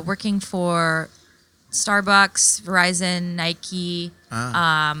working for Starbucks, Verizon, Nike.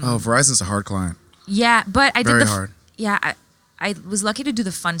 Verizon's a hard client. Yeah, but I did very hard. Yeah, I was lucky to do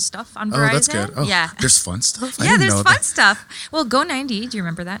the fun stuff on Verizon. Oh, that's good. Oh, yeah. There's fun stuff? There's fun stuff. Well, Go90, do you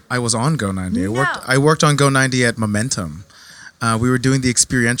remember that? I was on Go90. No. I worked on Go90 at Momentum. We were doing the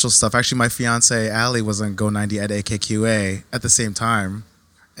experiential stuff. Actually, my fiance, Allie, was on Go90 at AKQA at the same time.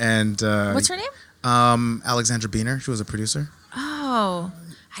 And what's her name? Alexandra Beener. She was a producer. Oh,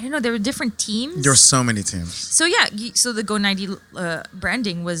 I don't know. There were different teams. There were so many teams. So so the Go90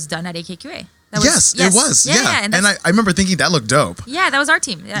 branding was done at AKQA. Yes, it was. Yeah. And I remember thinking that looked dope. Yeah, that was our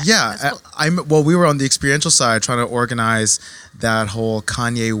team. Yeah. Cool. We were on the experiential side trying to organize that whole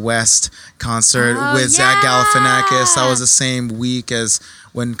Kanye West concert with Zach Galifianakis. That was the same week as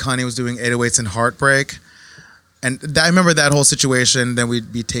when Kanye was doing 808s and Heartbreak. And I remember that whole situation. Then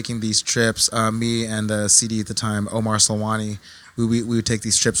we'd be taking these trips, me and the CD at the time, Omar Salwani. We would take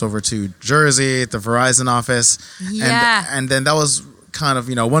these trips over to Jersey at the Verizon office. Yeah. And then that was kind of,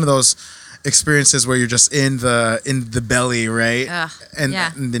 one of those experiences where you're just in the belly, right? And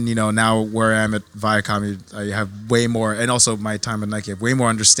then now where I am at Viacom, I have way more, and also my time at Nike, I have way more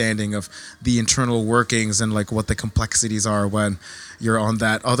understanding of the internal workings and like what the complexities are when you're on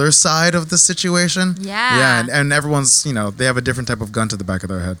that other side of the situation. And everyone's they have a different type of gun to the back of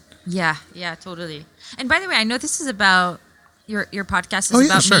their head. Yeah, totally. And by the way, I know this is about your podcast is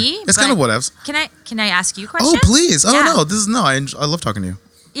about me. It's kind of whatevs. Can I ask you questions? Oh please! Oh no, I love talking to you.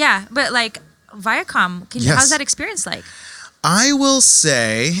 Yeah, but like Viacom, how's that experience like? I will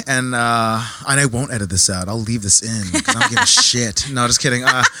say, and I won't edit this out. I'll leave this in because I don't give a shit. No, just kidding.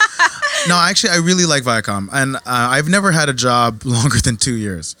 No, actually, I really like Viacom, and I've never had a job longer than 2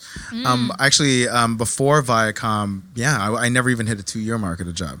 years. Before Viacom, I never even hit a 2-year mark at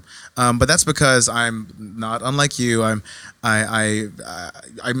a job. But that's because I'm not unlike you. You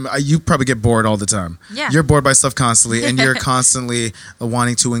probably get bored all the time. Yeah. You're bored by stuff constantly, and you're constantly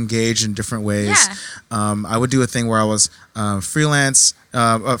wanting to engage in different ways. Yeah. I would do a thing where I was freelance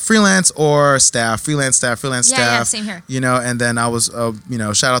or staff. Yeah, same here. And then I was,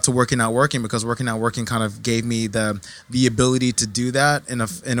 shout out to Working Out Working, because Working Out Working kind of gave me the ability to do that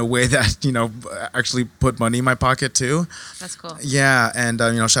in a way that actually put money in my pocket too. That's cool. Yeah, and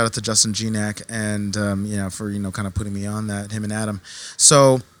shout out to Justin Genak and for kind of putting me on that, him and Adam.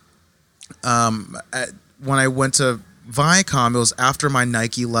 So when I went to Viacom, it was after my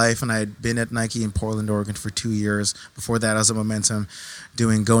Nike life, and I had been at Nike in Portland, Oregon for 2 years. Before that, I was at Momentum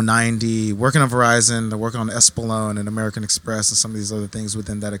doing Go90, working on Verizon, working on Espolone and American Express and some of these other things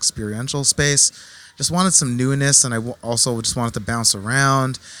within that experiential space. Just wanted some newness, and I also just wanted to bounce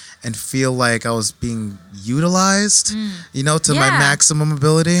around and feel like I was being utilized, to my maximum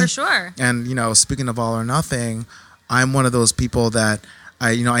ability. For sure. And, speaking of all or nothing, I'm one of those people that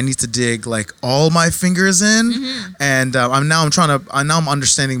I need to dig like all my fingers in, and I'm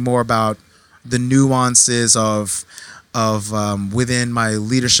understanding more about the nuances of within my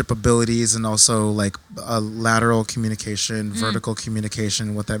leadership abilities, and also like lateral communication, vertical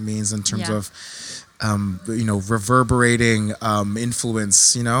communication, what that means in terms of reverberating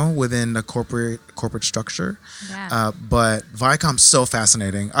influence, within a corporate structure. Yeah. But Viacom's so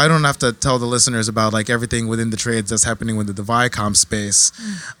fascinating. I don't have to tell the listeners about like everything within the trades that's happening within the Viacom space,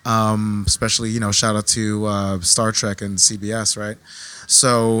 especially, shout out to Star Trek and CBS, right?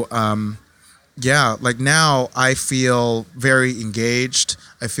 So, like now I feel very engaged.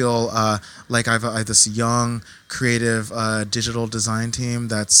 I feel like I have this young, creative digital design team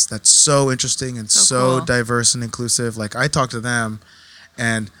that's so interesting and so cool. diverse and inclusive. Like I talk to them,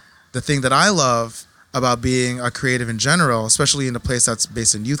 and the thing that I love about being a creative in general, especially in a place that's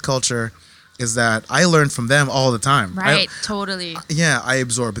based in youth culture, is that I learn from them all the time. Right, totally. Yeah, I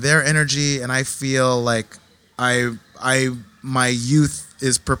absorb their energy, and I feel like my youth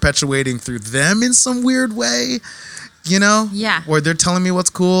is perpetuating through them in some weird way, Yeah. Or they're telling me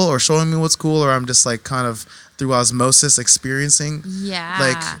what's cool or showing me what's cool, or I'm just like kind of through osmosis experiencing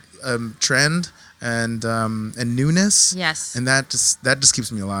like trend and newness. Yes. And that just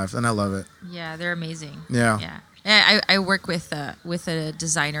keeps me alive, and I love it. Yeah, they're amazing. Yeah. I work with a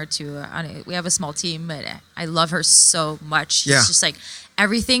designer too. We have a small team, but I love her so much. She's just like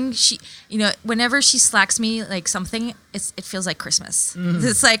everything she, whenever she slacks me like something, it feels like Christmas.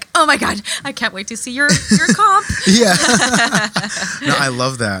 It's like, oh my God, I can't wait to see your comp. Yeah. No, I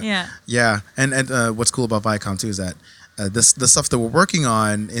love that. Yeah. Yeah. And what's cool about Viacom too is that the stuff that we're working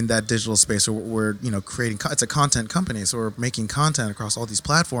on in that digital space, we're creating. It's a content company, so we're making content across all these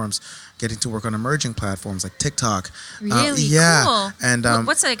platforms, getting to work on emerging platforms like TikTok. Really cool. And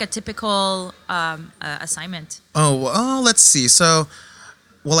what's like a typical assignment? Let's see. So,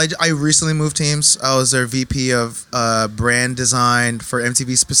 I recently moved teams. I was their VP of brand design for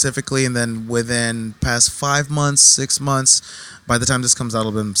MTV specifically, and then within past 5 months, 6 months, by the time this comes out,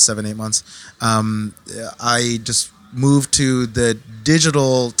 it'll be 7-8 months. I just moved to the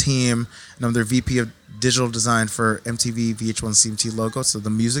digital team, and I'm their VP of digital design for MTV, VH1, CMT logo, so the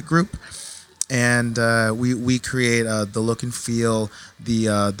music group. And we create the look and feel,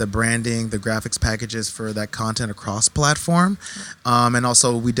 the branding, the graphics packages for that content across platform, and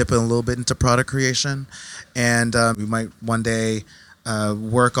also we dip in a little bit into product creation, and we might one day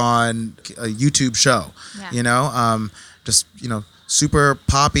work on a YouTube show. Just super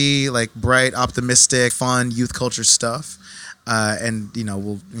poppy, like bright, optimistic, fun youth culture stuff. And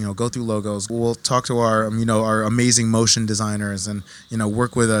we'll go through logos. We'll talk to our our amazing motion designers, and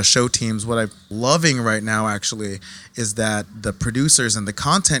work with show teams. What I'm loving right now actually is that the producers and the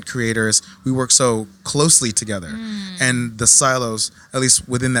content creators, we work so closely together, and the silos, at least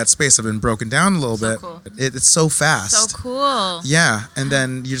within that space, have been broken down a little bit. Cool. It's so fast. So cool. Yeah, and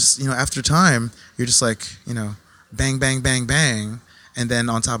then you just after time you're just like bang bang bang bang. And then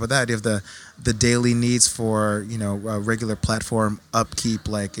on top of that, you have the daily needs for regular platform upkeep,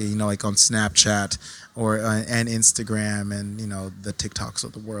 like like on Snapchat or and Instagram and the TikToks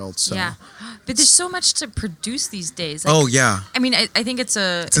of the world. So yeah, but there's so much to produce these days. Oh yeah, I mean, I think it's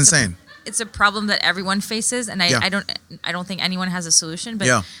insane. It's a problem that everyone faces, and I don't think anyone has a solution.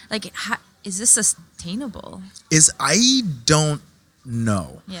 But is this sustainable? I don't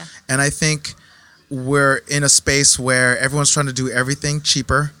know. Yeah, and I think we're in a space where everyone's trying to do everything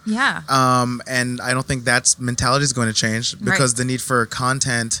cheaper. Yeah. And I don't think that mentality is going to change, because the need for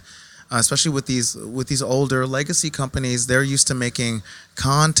content, especially with these older legacy companies, they're used to making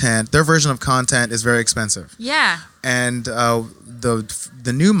content. Their version of content is very expensive. Yeah. And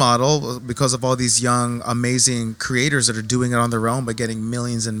the new model, because of all these young, amazing creators that are doing it on their own, but getting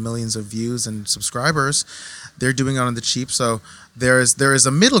millions and millions of views and subscribers, they're doing it on the cheap. So there is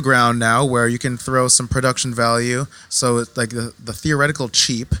a middle ground now where you can throw some production value. So it's like the theoretical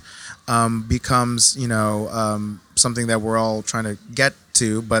cheap becomes something that we're all trying to get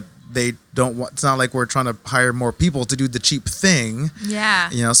to, but they don't want. It's not like we're trying to hire more people to do the cheap thing.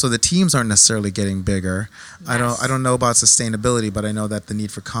 Yeah. So the teams aren't necessarily getting bigger. Yes. I don't know about sustainability, but I know that the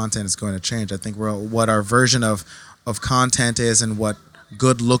need for content is going to change. I think what our version of content is, and what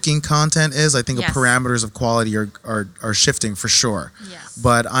good looking content is, I think the parameters of quality are shifting for sure. Yes.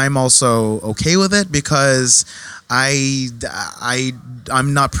 But I'm also okay with it, because I'm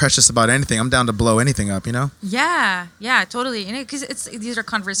not precious about anything. I'm down to blow anything up, Yeah, totally. Because these are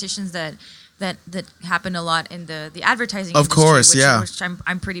conversations that happen a lot in the advertising of industry, course, which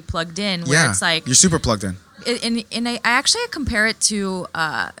I'm pretty plugged in. Where it's like you're super plugged in. And I actually compare it to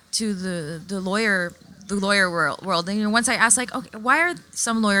the lawyer the lawyer world. And once I asked, like, okay, why are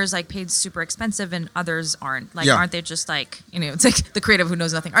some lawyers like paid super expensive and others aren't? Like, aren't they just like, it's like the creative who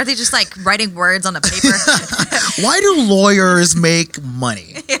knows nothing? Are they just like writing words on a paper? Why do lawyers make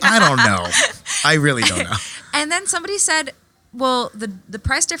money? Yeah. I don't know. I really don't know. And then somebody said, well, the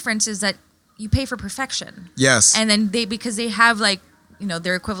price difference is that you pay for perfection. Yes. And then because they have like,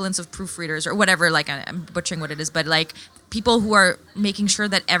 their equivalents of proofreaders or whatever, like I'm butchering what it is, but like people who are making sure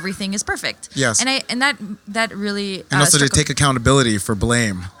that everything is perfect. Yes. And that really. And also they take accountability for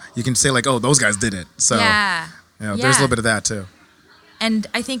blame. You can say like, oh, those guys did it. So there's a little bit of that too. And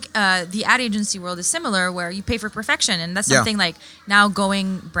I think the ad agency world is similar, where you pay for perfection, and that's something like now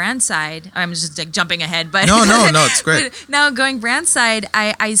going brand side. I'm just like jumping ahead, but no, it's great. Now going brand side,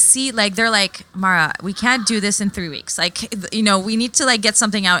 I see like they're like, Mara, we can't do this in 3 weeks. Like we need to like get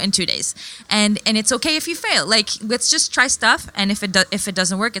something out in 2 days, and it's okay if you fail. Like let's just try stuff, and if it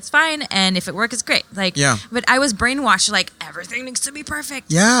doesn't work, it's fine, and if it works, it's great. Like But I was brainwashed like everything needs to be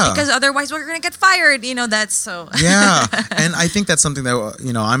perfect. Yeah. Because otherwise we're gonna get fired. That's so. Yeah, and I think that's something that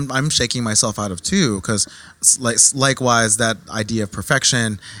I'm shaking myself out of too, because likewise that idea of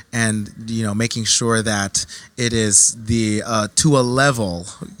perfection and making sure that it is the to a level,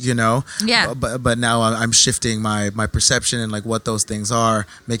 but now I'm shifting my perception and like what those things are,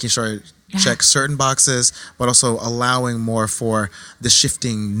 making sure I check certain boxes, but also allowing more for the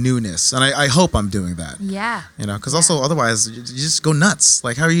shifting newness, and I hope I'm doing that. Because also otherwise you just go nuts.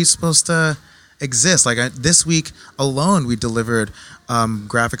 Like how are you supposed to exist? Like this week alone we delivered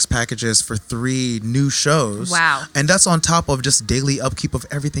graphics packages for 3 new shows. Wow. And that's on top of just daily upkeep of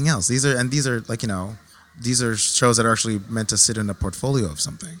everything else. These are like these are shows that are actually meant to sit in a portfolio of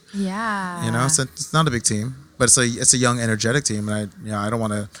something. So it's not a big team, but it's a young energetic team, and I don't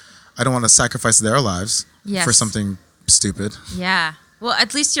want to sacrifice their lives for something stupid. Well,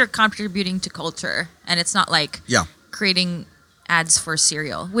 at least you're contributing to culture, and it's not like creating ads for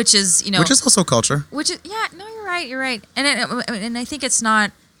cereal, which is which is also culture. You're right, and I think it's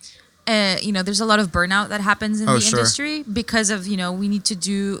not. There's a lot of burnout that happens in the industry because of we need to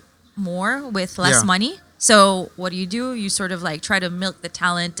do more with less money. So what do? You sort of like try to milk the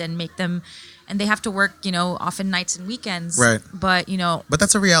talent and make them, and they have to work often nights and weekends. Right. But But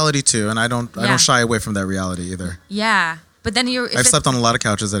that's a reality too, and I don't shy away from that reality either. Yeah. But then I've slept on a lot of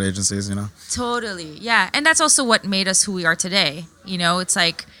couches at agencies, Totally, yeah, and that's also what made us who we are today. It's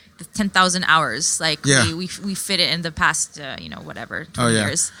like the 10,000 hours, like we fit it in the past, 20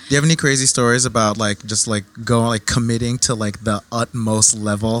 years. Do you have any crazy stories about like just like going like committing to like the utmost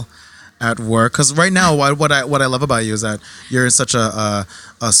level at work? Because right now, what I love about you is that you're in such a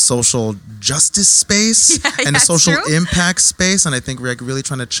social justice space and a social impact space, and I think we're like really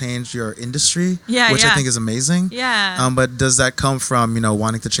trying to change your industry, which I think is amazing. But does that come from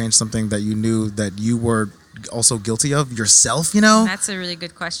wanting to change something that you knew that you were also guilty of yourself? That's a really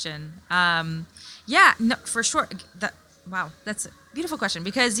good question. No, for sure. That's a beautiful question,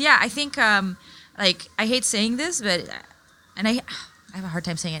 because I think like I hate saying this, but I have a hard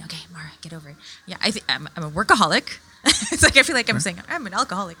time saying it. Okay, Mara, get over it. Yeah, I think I'm a workaholic. It's like I feel like I'm saying I'm an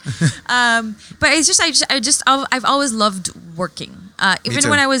alcoholic. But it's I've always loved working. Even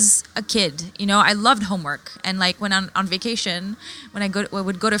when I was a kid, I loved homework. And like when on vacation, when I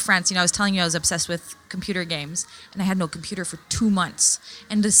would go to France, I was telling you I was obsessed with computer games, and I had no computer for 2 months.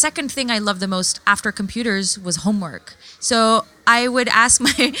 And the second thing I loved the most after computers was homework. So I would ask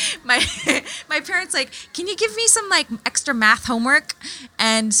my parents, like, can you give me some like extra math homework?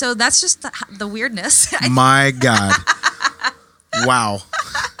 And so that's just the weirdness. My God. Wow.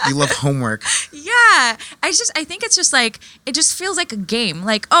 You love homework. Yeah. I think it's just like, it just feels like a game.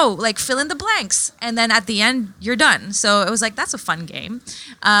 Like, like fill in the blanks. And then at the end, you're done. So it was like, that's a fun game.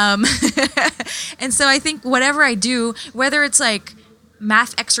 And so I think whatever I do, whether it's like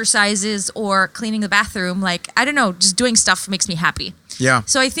math exercises or cleaning the bathroom, like, I don't know, just doing stuff makes me happy. Yeah.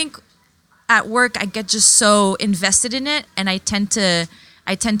 So I think at work, I get just so invested in it. And I tend to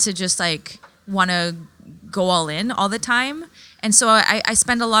just like want to go all in all the time. And so I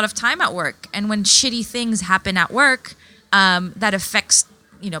spend a lot of time at work, and when shitty things happen at work, that affects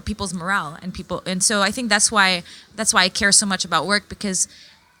people's morale and so I think that's why I care so much about work, because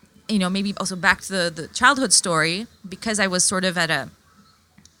maybe also back to the childhood story, because I was sort of I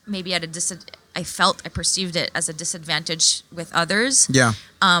perceived it as a disadvantage with others. Yeah.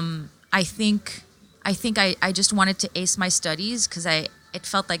 I think I just wanted to ace my studies because it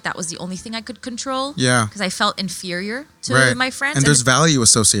felt like that was the only thing I could control. Yeah. Because I felt inferior to my friends. And there's value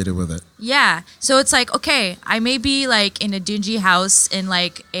associated with it. Yeah. So it's like, okay, I may be like in a dingy house in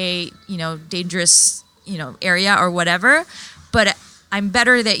like a, dangerous, area or whatever, but I'm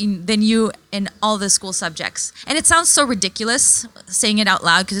better than you in all the school subjects. And it sounds so ridiculous saying it out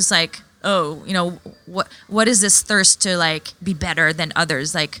loud because it's like, oh, what is this thirst to like be better than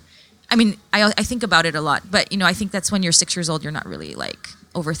others? Like, I mean, I think about it a lot, but I think that's when you're 6 years old, you're not really like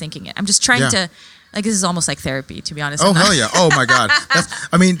overthinking it. I'm just trying to, like, this is almost like therapy, to be honest. Oh, hell yeah. Oh my God.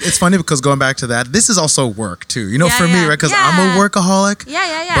 It's funny because going back to that, this is also work too, for me, right? Because I'm a workaholic.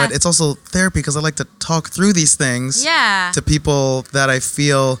 Yeah. But it's also therapy because I like to talk through these things to people that I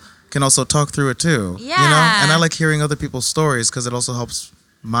feel can also talk through it too. Yeah. And I like hearing other people's stories because it also helps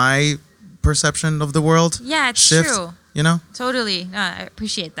my perception of the world. Yeah, it's shift, true. Totally. No, I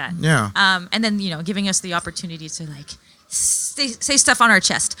appreciate that. Yeah. And then, giving us the opportunity to like say stuff on our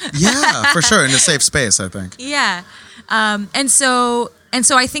chest. Yeah, for sure. In a safe space, I think. Yeah. And so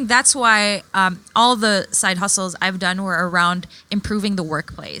I think that's why all the side hustles I've done were around improving the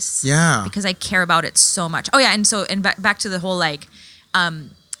workplace. Yeah. Because I care about it so much. Oh yeah. And back to the whole, like,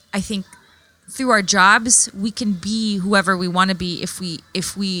 I think through our jobs, we can be whoever we want to be if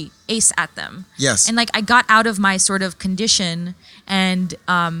we ace at them. Yes. And like I got out of my sort of condition and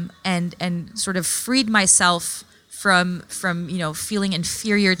sort of freed myself from feeling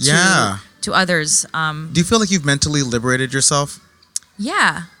inferior to others. Do you feel like you've mentally liberated yourself?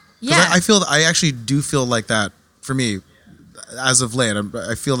 Yeah. Yeah. I actually do feel like that for me as of late.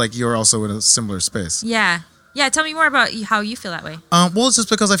 I feel like you're also in a similar space. Yeah. Yeah, tell me more about how you feel that way. Well, it's just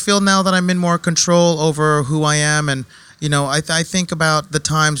because I feel now that I'm in more control over who I am. And, I think about the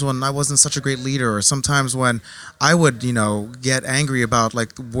times when I wasn't such a great leader, or sometimes when I would, get angry about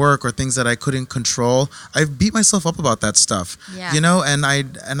like work or things that I couldn't control. I beat myself up about that stuff, and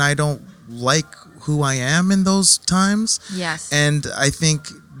I don't like who I am in those times. Yes. And I think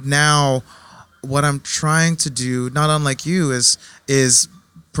now what I'm trying to do, not unlike you, is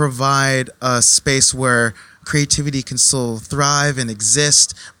provide a space where creativity can still thrive and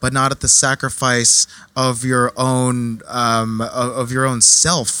exist, but not at the sacrifice of your own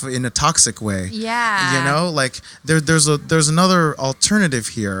self in a toxic way. Yeah. Like there's another alternative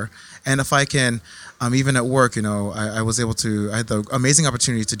here, and if I can, even at work, I had the amazing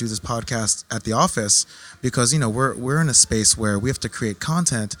opportunity to do this podcast at the office because we're in a space where we have to create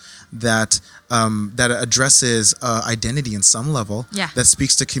content that addresses identity in some level, that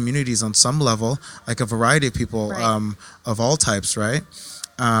speaks to communities on some level, like a variety of people, right. Of all types, right?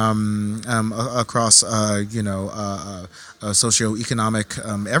 Across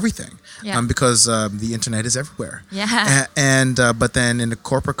socioeconomic everything, because the internet is everywhere. Yeah. But then in the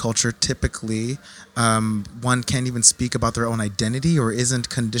corporate culture, typically one can't even speak about their own identity or isn't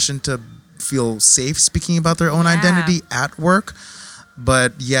conditioned to feel safe speaking about their own identity at work.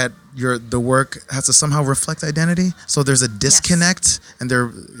 But yet the work has to somehow reflect identity. So there's a disconnect, and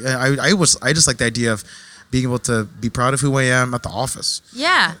I just like the idea of being able to be proud of who I am at the office.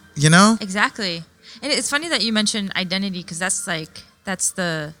 Yeah. Exactly. And it's funny that you mentioned identity because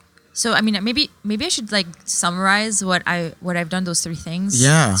so I mean maybe I should like summarize what I've done, those three things.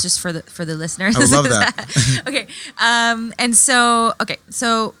 Yeah. It's just for the listeners. I would love that. Okay.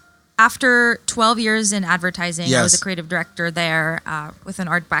 So after 12 years in advertising, I was a creative director there with an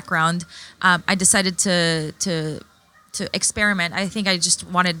art background. I decided to experiment. I think I just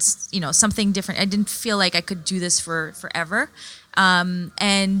wanted, something different. I didn't feel like I could do this for forever. And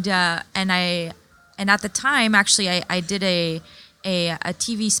at the time, actually, I did a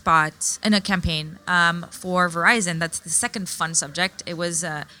TV spot and a campaign for Verizon. That's the second fun subject. It was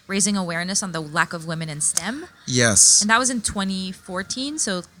raising awareness on the lack of women in STEM. Yes. And that was in 2014.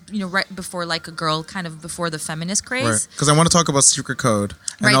 So, right before before the feminist craze. Right. Because I want to talk about Secret Code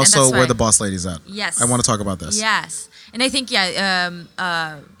and also where the boss lady's at. Yes. I want to talk about this. Yes. And I think,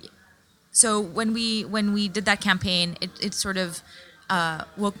 so when we did that campaign, it sort of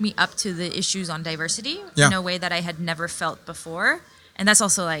woke me up to the issues on diversity in a way that I had never felt before. And that's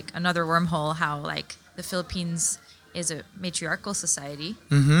also like another wormhole, how like the Philippines is a matriarchal society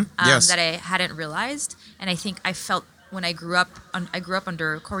that I hadn't realized. And I think I felt when I grew up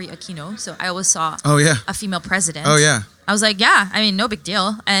under Cory Aquino, so I always saw a female president. Oh yeah. I was like, no big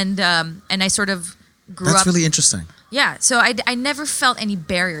deal. And I sort of grew up. That's really interesting. Yeah, so I never felt any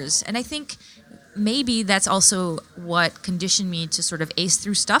barriers. And I think maybe that's also what conditioned me to sort of ace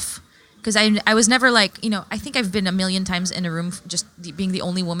through stuff. Because I was never like, I think I've been a million times in a room just being the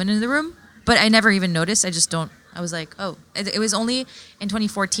only woman in the room. But I never even noticed. I was like, oh. It was only in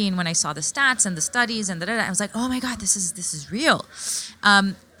 2014 when I saw the stats and the studies and I was like, oh my God, this is real.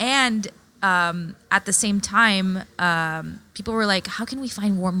 And at the same time, people were like, how can we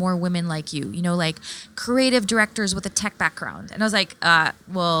find more women like you? You know, like creative directors with a tech background. And I was like,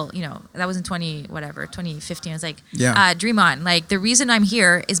 well, you know, that was in 2015. I was like, dream on. Like the reason I'm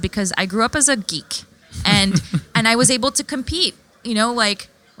here is because I grew up as a geek and I was able to compete, you know, like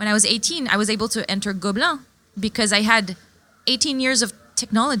when I was 18, I was able to enter Gobelin because I had 18 years of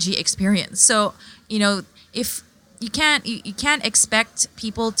technology experience. So, you know, if you can't expect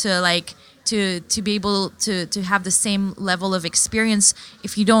people to like, to be able to have the same level of experience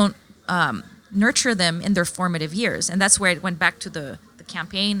if you don't nurture them in their formative years. And that's where it went back to the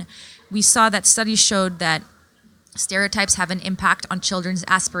campaign. We saw that studies showed that stereotypes have an impact on children's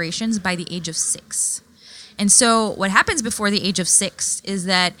aspirations by the age of 6. And so what happens before the age of 6 is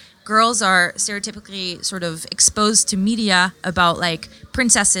that girls are stereotypically sort of exposed to media about like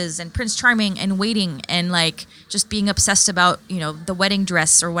princesses and Prince Charming and waiting and like just being obsessed about, you know, the wedding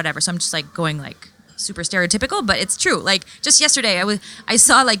dress or whatever. So I'm just like going like super stereotypical, but it's true. Like just yesterday I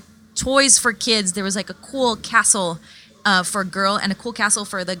saw like toys for kids. There was like a cool castle for a girl and a cool castle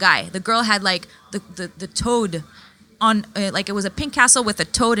for the guy. The girl had like the toad on like it was a pink castle with a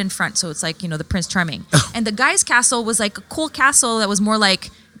toad in front, so it's like, you know, the Prince Charming. And the guy's castle was like a cool castle that was more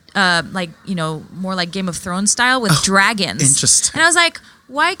like you know, more like Game of Thrones style with dragons. Interesting. And I was like,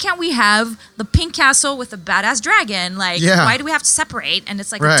 why can't we have the pink castle with a badass dragon? Like, why do we have to separate? And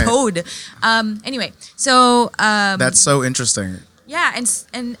it's like a toad. Anyway, so that's so interesting. Yeah, and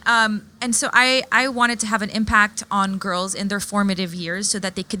so I wanted to have an impact on girls in their formative years so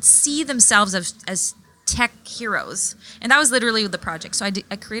that they could see themselves as tech heroes. And that was literally the project. So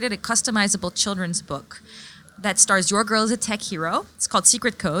I created a customizable children's book that stars your girl as a tech hero. It's called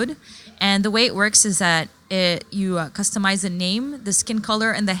Secret Code. And the way it works is that you customize the name, the skin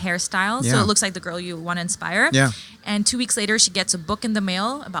color, and the hairstyle. So it looks like the girl you want to inspire. Yeah. And 2 weeks later, she gets a book in the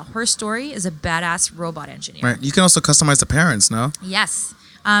mail about her story as a badass robot engineer. Right. You can also customize the parents, no? Yes.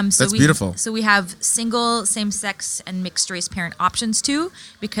 That's beautiful. So we have single, same-sex, and mixed-race parent options too,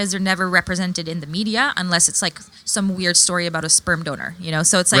 because they're never represented in the media unless it's like some weird story about a sperm donor, you know.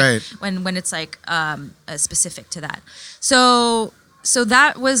 So it's like when it's like specific to that. So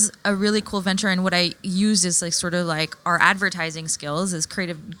that was a really cool venture, and what I used is like sort of like our advertising skills as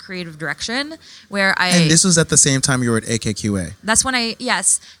creative direction, where And this was at the same time you were at AKQA. That's when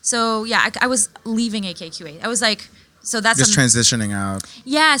So yeah, I was leaving AKQA. I was like. So that's just transitioning out.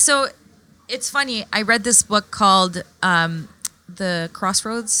 Yeah, so it's funny. I read this book called The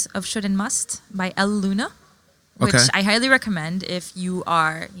Crossroads of Should and Must by Elle Luna, which I highly recommend if you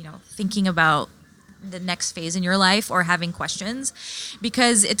are, you know, thinking about the next phase in your life or having questions,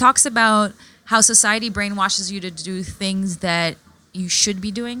 because it talks about how society brainwashes you to do things that you should be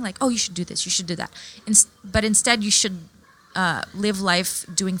doing, like, oh, you should do this, you should do that. But instead you should live life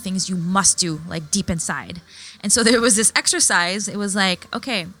doing things you must do, like deep inside. And so there was this exercise. It was like,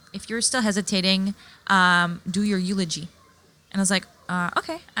 okay, if you're still hesitating, do your eulogy. And I was like,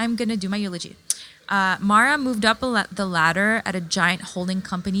 okay, I'm going to do my eulogy. Mara moved up the ladder at a giant holding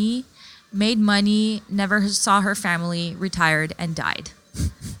company, made money, never saw her family, retired, and died.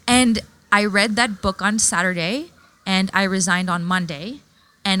 And I read that book on Saturday, and I resigned on Monday,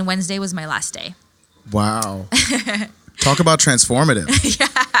 and Wednesday was my last day. Wow. Talk about transformative. Yeah.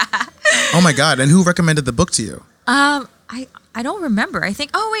 Oh my God. And who recommended the book to you? I don't remember. I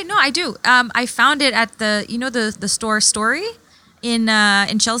think, oh wait, no, I do. I found it at the store Story in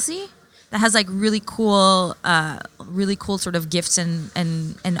Chelsea that has like really cool sort of gifts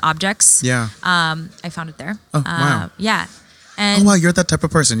and objects. Yeah. I found it there. Oh, wow. Yeah. And wow, you're that type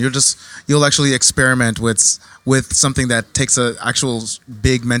of person. You'll actually experiment with something that takes an actual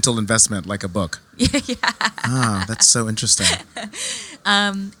big mental investment, like a book. Yeah. Ah, that's so interesting.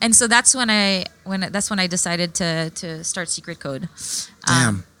 And so that's when I decided to start Secret Code.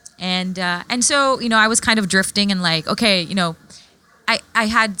 Damn. And so, you know, I was kind of drifting and like, okay, you know, I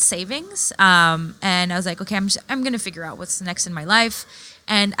had savings, and I was like, okay, I'm gonna figure out what's next in my life.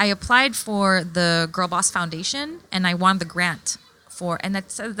 And I applied for the Girl Boss Foundation, and I won the grant and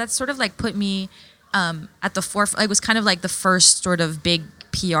that's sort of like put me at the forefront. It was kind of like the first sort of big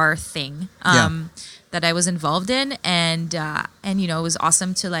PR thing that I was involved in, and you know, it was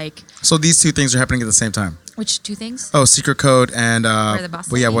awesome to like. So these two things are happening at the same time. Which two things? Oh, Secret Code and Where the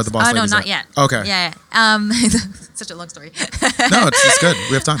Boss Ladies? Where the Boss Ladies no, not yet. Okay. Yeah. Such a long story. No, it's good.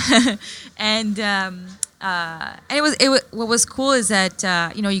 We have time. And it was what was cool is that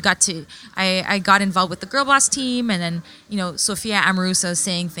you know, you got to I got involved with the Girl Boss team, and then, you know, Sophia Amoruso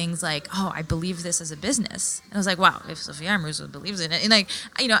saying things like, oh, I believe this as a business. And I was like, wow, if Sophia Amoruso believes in it, and like,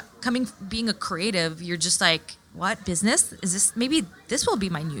 you know, being a creative, you're just like, what business is this? Maybe this will be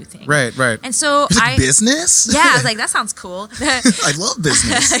my new thing. Right. And so business. Yeah, I was like, that sounds cool. I love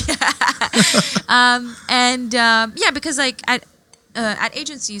business. Because like at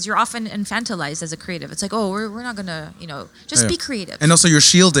agencies, you're often infantilized as a creative. It's like, oh, we're not gonna, just be creative. And also, you're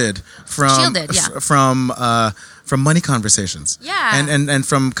shielded from from money conversations. Yeah. And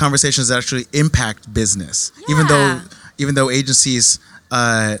from conversations that actually impact business. Yeah. Even though agencies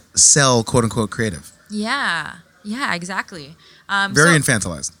sell quote unquote creative. Yeah, exactly. Very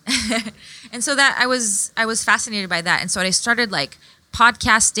infantilized. And so that I was fascinated by that, and so I started like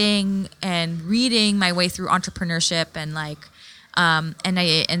podcasting and reading my way through entrepreneurship, and like,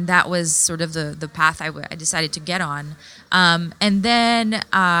 and that was sort of the path I decided to get on. And then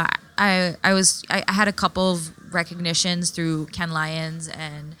I had a couple of recognitions through Cannes Lions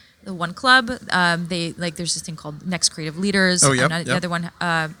and the One Club. They like, there's this thing called Next Creative Leaders. Oh, yep, The other one,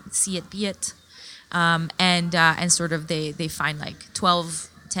 See It, Be It. And sort of they find like 12,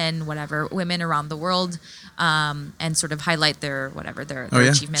 10, whatever women around the world, and sort of highlight their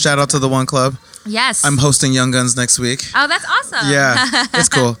achievements. Shout out to the One Club. Yes. I'm hosting Young Guns next week. Oh, that's awesome. Yeah, it's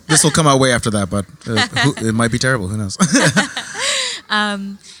cool. This will come out way after that, but it might be terrible. Who knows?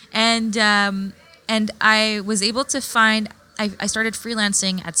 And I was able to find. I started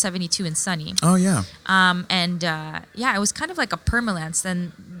freelancing at 72 and Sunny. Oh, yeah. It was kind of like a permalance.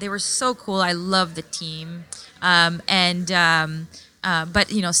 And they were so cool. I love the team. But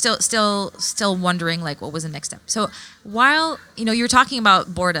still wondering like what was the next step. So while you were talking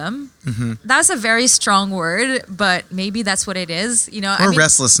about boredom, that's a very strong word, but maybe that's what it is.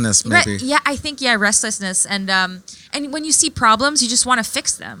 Restlessness, maybe. I think restlessness, and when you see problems, you just want to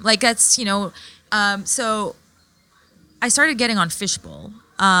fix them. Like that's so. I started getting on Fishbowl,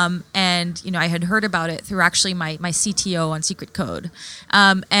 and I had heard about it through actually my CTO on Secret Code,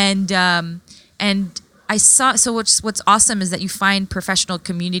 and I saw. So what's awesome is that you find professional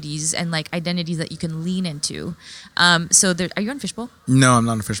communities and like identities that you can lean into. So are you on Fishbowl? No, I'm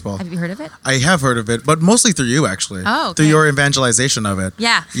not on Fishbowl. Have you heard of it? I have heard of it, but mostly through you actually. Oh, okay. Through your evangelization of it.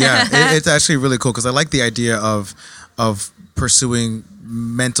 Yeah, it's actually really cool because I like the idea of pursuing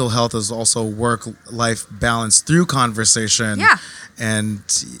mental health as also work-life balance through conversation. Yeah. And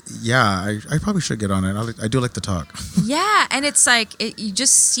I probably should get on it. I do like to talk. Yeah, and it's like you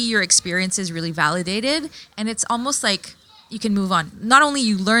just see your experiences really validated, and it's almost like you can move on. Not only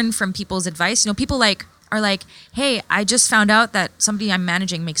you learn from people's advice, people are like, hey, I just found out that somebody I'm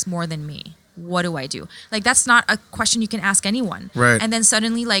managing makes more than me. What do I do? Like that's not a question you can ask anyone. Right. And then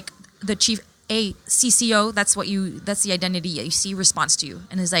suddenly like the chief CCO, that's the identity that you see response to you,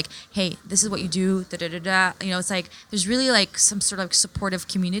 and is like, hey, this is what you do, da da da da. It's like there's really like some sort of supportive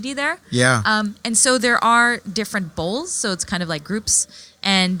community there. Yeah. And so there are different bowls, so it's kind of like groups,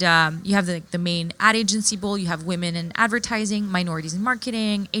 and you have the main ad agency bowl, you have women in advertising, minorities in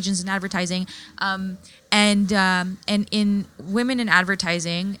marketing, Asians in advertising, and in women in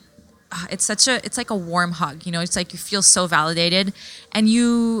advertising. It's like a warm hug, it's like you feel so validated, and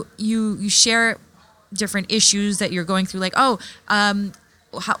you share different issues that you're going through, like, what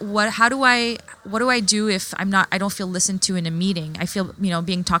do I do if I don't feel listened to in a meeting? I feel,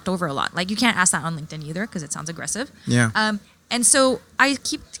 being talked over a lot. Like you can't ask that on LinkedIn either because it sounds aggressive. Yeah. And so I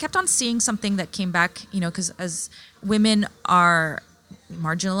kept on seeing something that came back, because as women are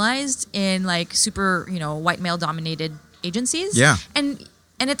marginalized in like super, white male dominated agencies. Yeah.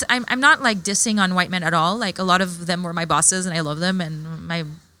 And it's I'm not like dissing on white men at all. Like a lot of them were my bosses, and I love them. And my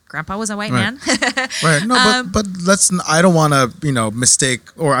grandpa was a white man. Right. No, but I don't want to mistake,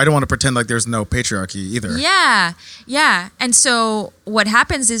 or I don't want to pretend like there's no patriarchy either. Yeah. And so what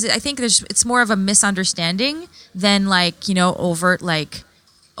happens is I think it's more of a misunderstanding than like overt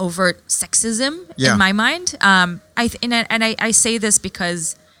sexism in my mind. I say this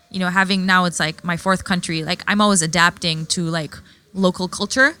because having now it's like my fourth country. Like I'm always adapting to like local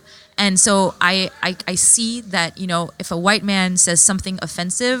culture, and so I see that if a white man says something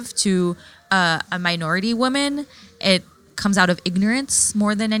offensive to a minority woman, it comes out of ignorance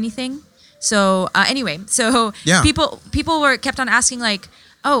more than anything. So people were kept on asking like,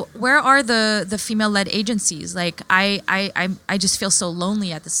 oh, where are the female-led agencies? Like I just feel so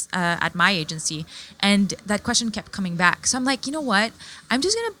lonely at this at my agency, and that question kept coming back. So I'm like, you know what? I'm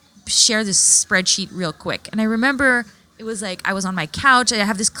just gonna share this spreadsheet real quick, and I remember. It was like I was on my couch. I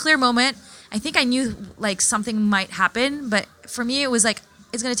have this clear moment. I think I knew like something might happen, but for me it was like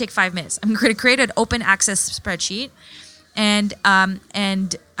it's gonna take 5 minutes. I'm going to create an open access spreadsheet, and I'm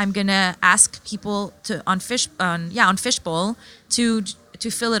gonna ask people on Fishbowl to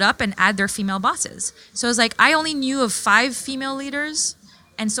fill it up and add their female bosses. So it was like I only knew of 5 female leaders,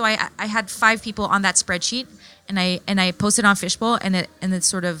 And so I had 5 people on that spreadsheet, and I posted on Fishbowl, and it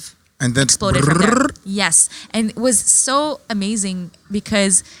sort of exploded from there. Yes, and it was so amazing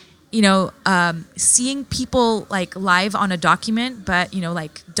because, seeing people like live on a document, but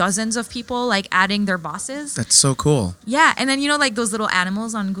like dozens of people like adding their bosses. That's so cool. Yeah, and then like those little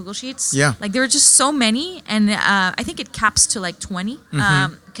animals on Google Sheets. Yeah, like there were just so many, and I think it caps to like 20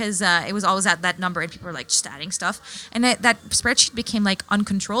 because it was always at that number, and people were like just adding stuff, and that spreadsheet became like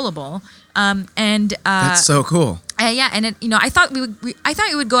uncontrollable. That's so cool. Yeah, and it, I thought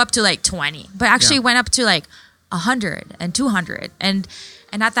it would go up to like 20, but actually it went up to like 100 and 200, and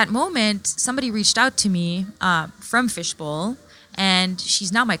at that moment, somebody reached out to me from Fishbowl, and she's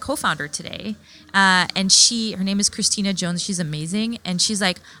now my co-founder today. And her name is Christina Jones. She's amazing, and she's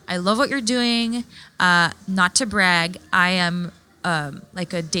like, I love what you're doing. Not to brag, I am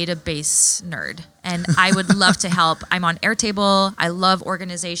like a database nerd, and I would love to help. I'm on Airtable. I love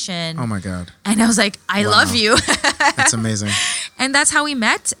organization. Oh my God. And I was like, I love you. That's amazing. And that's how we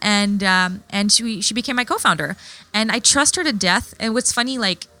met, and she became my co-founder, and I trust her to death. And what's funny,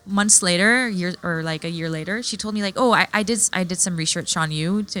 like months later, a year later, she told me like, oh, I did some research on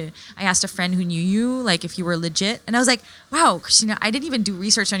you. I asked a friend who knew you, like if you were legit, and I was like, wow, Christina, I didn't even do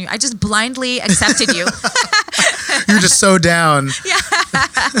research on you. I just blindly accepted you. You're just so down. Yeah.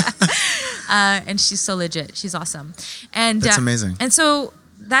 And she's so legit. She's awesome. And that's amazing. And so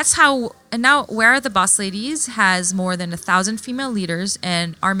that's how. And now, Where Are the Boss Ladies has more than 1,000 female leaders,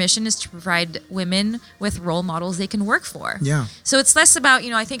 and our mission is to provide women with role models they can work for. Yeah. So it's less about,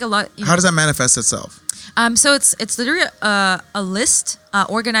 I think a lot. How does that manifest itself? So it's literally a list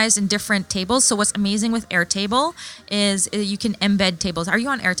organized in different tables. So what's amazing with Airtable is you can embed tables. Are you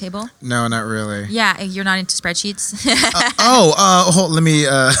on Airtable? No, not really. Yeah, you're not into spreadsheets.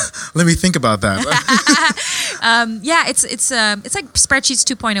 Let me think about that. Yeah, it's like Spreadsheets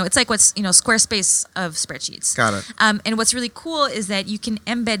 2.0. It's like what's Squarespace of spreadsheets. Got it. And what's really cool is that you can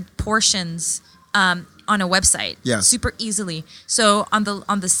embed portions on a website super easily. So on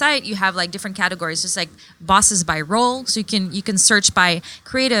the site you have like different categories, just like bosses by role. So you can search by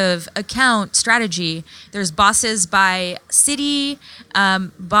creative, account, strategy. There's bosses by city,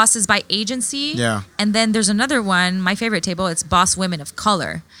 bosses by agency. Yeah. And then there's another one, my favorite table, it's boss women of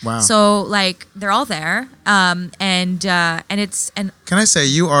color. Wow. So like they're all there. And can I say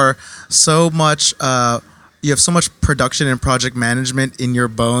you are so much you have so much production and project management in your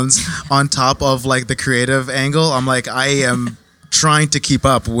bones on top of like the creative angle. I'm like, I am trying to keep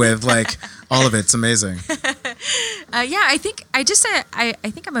up with like all of it. It's amazing. I think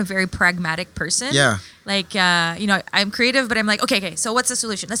I'm a very pragmatic person. Yeah. Like, I'm creative, but I'm like, okay, so what's the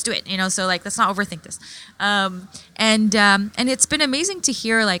solution? Let's do it. So like, let's not overthink this. And it's been amazing to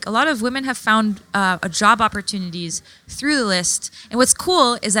hear like a lot of women have found job opportunities through the list. And what's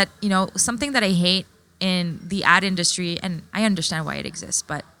cool is that, something that I hate in the ad industry, and I understand why it exists,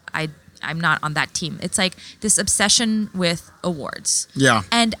 but I'm not on that team. It's like this obsession with awards. Yeah.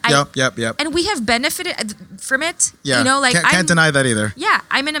 And Yep. And we have benefited from it. Yeah. Like can't deny that either. Yeah.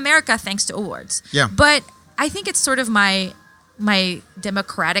 I'm in America thanks to awards. Yeah. But I think it's sort of my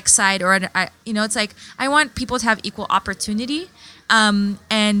democratic side, or it's like I want people to have equal opportunity. And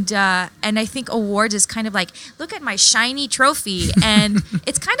I think awards is kind of like, look at my shiny trophy, and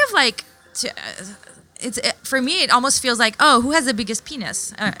it's kind of like for me, it almost feels like, oh, who has the biggest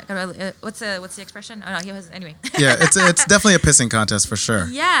penis? What's the expression? Oh no, he has anyway. Yeah, it's definitely a pissing contest for sure.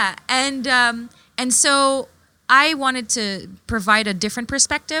 Yeah, and so I wanted to provide a different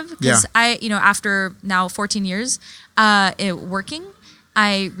perspective because after now 14 years working,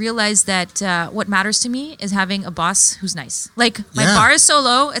 I realized that what matters to me is having a boss who's nice. Like my bar is so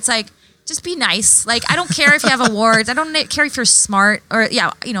low, it's like, just be nice. Like I don't care if you have awards. I don't care if you're smart or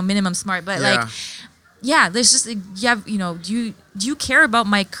minimum smart, but there's just do you care about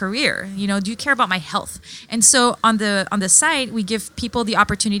my career? Do you care about my health? And so on the site, we give people the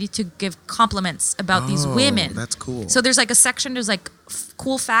opportunity to give compliments about these women. That's cool. So there's like a section, there's like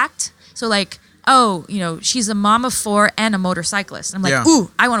cool fact. So like, oh, she's a mom of 4 and a motorcyclist. And I'm like,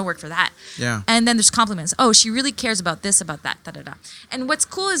 ooh, I want to work for that. Yeah. And then there's compliments. Oh, she really cares about this, about that, da da da. And what's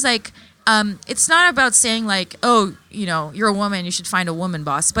cool is like, it's not about saying like, oh, you're a woman, you should find a woman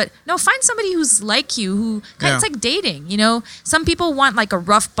boss. But no, find somebody who's like you, who kind of, it's like dating, Some people want like a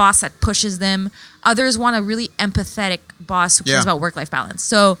rough boss that pushes them. Others want a really empathetic boss who cares about work-life balance.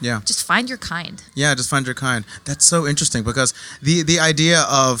 So just find your kind. Yeah, just find your kind. That's so interesting because the idea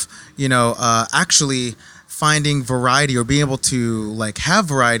of, actually finding variety or being able to like have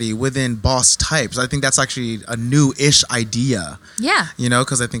variety within boss types. I think that's actually a new-ish idea. Yeah.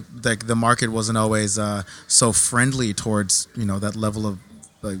 Because I think like the market wasn't always so friendly towards, that level of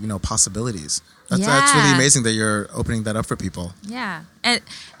like, possibilities. That's really amazing that you're opening that up for people. Yeah,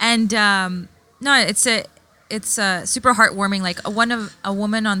 and no, it's super heartwarming. Like a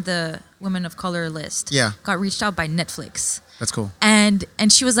woman on the Women of Color list. Yeah. Got reached out by Netflix. That's cool. And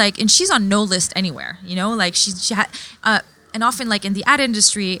she was like, and she's on no list anywhere, like she had, and often like in the ad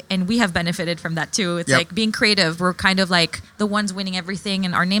industry, and we have benefited from that too. It's like being creative. We're kind of like the ones winning everything,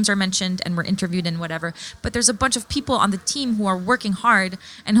 and our names are mentioned and we're interviewed and whatever. But there's a bunch of people on the team who are working hard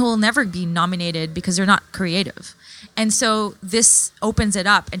and who will never be nominated because they're not creative. And so this opens it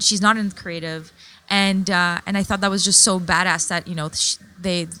up, and she's not in creative. And I thought that was just so badass that,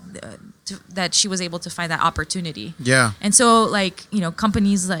 that she was able to find that opportunity. Yeah. And so like,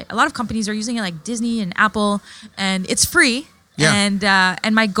 companies, like a lot of companies are using it, like Disney and Apple, and it's free. Yeah.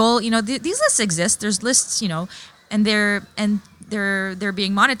 And my goal, these lists exist. There's lists, and they're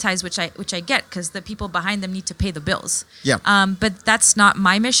being monetized, which I get, because the people behind them need to pay the bills. Yeah. But that's not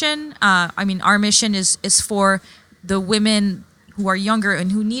my mission. Our mission is for the women who are younger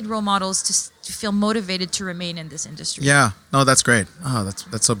and who need role models to feel motivated to remain in this industry. Yeah, no, that's great. Oh,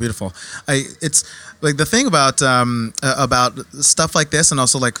 that's so beautiful. It's like the thing about stuff like this, and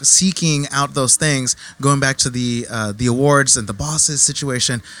also like seeking out those things. Going back to the awards and the bosses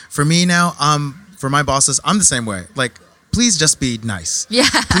situation. For me now, for my bosses, I'm the same way. Like, please just be nice. Yeah.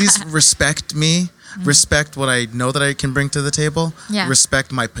 Please respect me. Respect what I know that I can bring to the table. Yeah.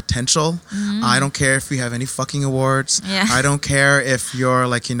 Respect my potential. I don't care if you have any fucking awards. Yeah. I don't care if you're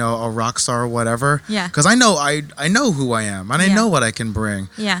like, a rock star or whatever. Yeah. Because I know who I am, and I know what I can bring.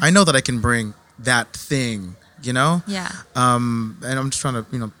 Yeah. I know that I can bring that thing, Yeah. And I'm just trying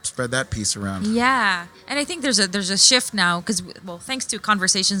to, spread that piece around. Yeah. And I think there's a shift now because, thanks to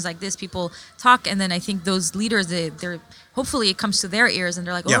conversations like this, people talk, and then I think those leaders, they're hopefully it comes to their ears, and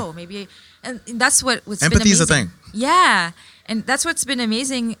they're like, oh, maybe. And that's what's been amazing. Empathy is a thing. Yeah. And that's what's been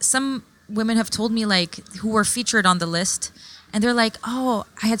amazing. Some women have told me, like, who were featured on the list, and they're like, oh,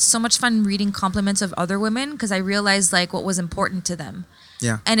 I had so much fun reading compliments of other women because I realized, like, what was important to them.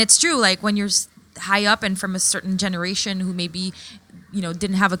 Yeah. And it's true. Like, when you're high up and from a certain generation who maybe,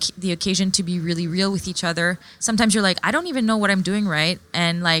 didn't have the occasion to be really real with each other, sometimes you're like, I don't even know what I'm doing right.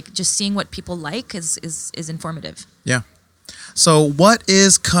 And, like, just seeing what people like is informative. Yeah. So what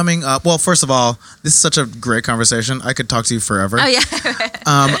is coming up? Well, first of all, this is such a great conversation. I could talk to you forever. Oh,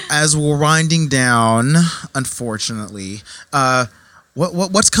 yeah. As we're winding down, unfortunately,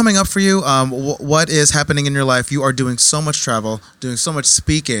 what's coming up for you? What is happening in your life? You are doing so much travel, doing so much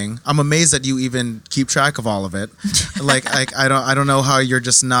speaking. I'm amazed that you even keep track of all of it. like I don't know how you're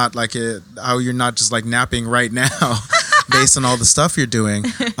just not how you're not just like napping right now. Based on all the stuff you're doing,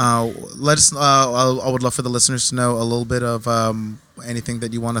 let us. I would love for the listeners to know a little bit of anything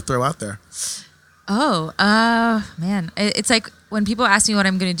that you want to throw out there. Oh, man, it's like when people ask me what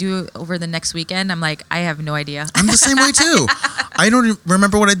I'm going to do over the next weekend, I'm like, I have no idea. I'm the same way too. I don't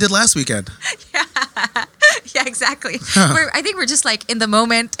remember what I did last weekend. Yeah, exactly. I think we're just like in the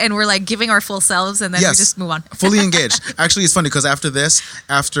moment, and we're like giving our full selves, and then we just move on. Fully engaged. Actually, it's funny because after this,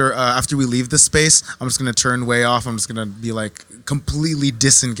 after we leave this space, I'm just gonna turn way off. I'm just gonna be like completely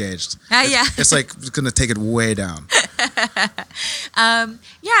disengaged. Yeah. It's like gonna take it way down.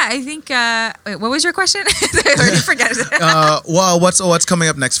 Yeah, I think. Wait, what was your question? I already forgot. Well, what's coming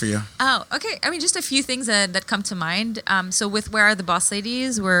up next for you? Oh, okay. I mean, just a few things that come to mind. So with Where Are the Boss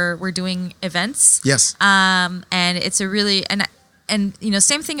Ladies, we're doing events. Yes. And it's a really and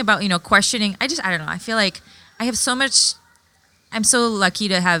same thing about questioning. I don't know. I feel like I have so much. I'm so lucky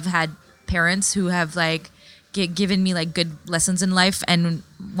to have had parents who have like given me like good lessons in life. And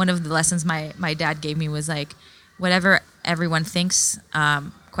one of the lessons my dad gave me was like, whatever everyone thinks,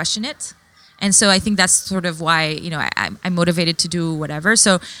 question it. And so I think that's sort of why, I'm motivated to do whatever.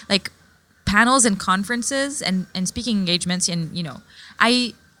 So like panels and conferences and speaking engagements, and,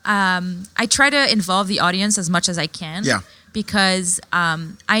 I try to involve the audience as much as I can. Yeah. Because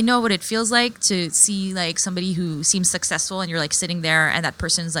I know what it feels like to see like somebody who seems successful, and you're like sitting there and that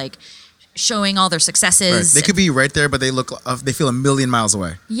person's like showing all their successes. Right. They could be right there, but they feel a million miles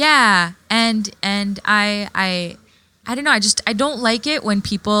away. Yeah. And I don't know. I don't like it when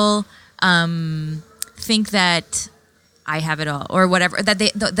people think that I have it all or whatever,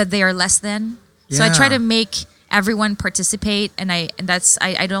 that they are less than. Yeah. So I try to make everyone participate, and I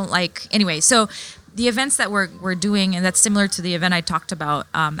don't like anyway. So the events that we're doing, and that's similar to the event I talked about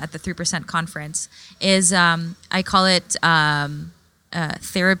at the 3% conference, is I call it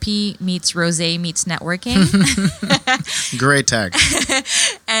therapy meets rosé meets networking. Great tag.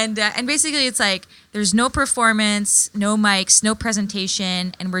 And basically it's like there's no performance, no mics, no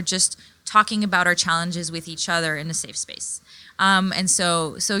presentation, and we're just talking about our challenges with each other in a safe space. And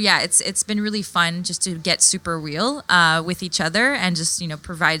so yeah, it's been really fun just to get super real with each other and just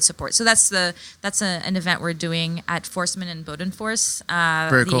provide support. So that's an event we're doing at Forsman and Bodenforce,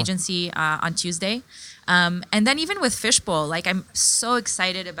 the cool. agency on Tuesday. And then even with Fishbowl, like I'm so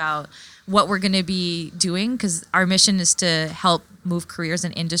excited about what we're going to be doing because our mission is to help move careers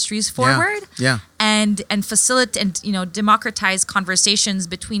and industries forward. Yeah. And facilitate and democratize conversations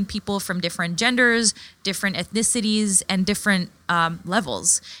between people from different genders, different ethnicities, and different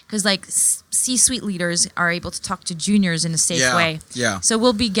levels. Because like C-suite leaders are able to talk to juniors in a safe way. Yeah. So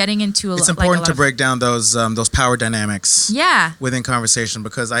we'll be getting into it's important to break down those power dynamics. Yeah. Within conversation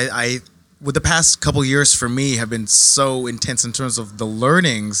because I with the past couple years for me have been so intense in terms of the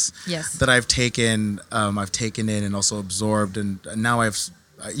learnings that I've taken in and also absorbed, and now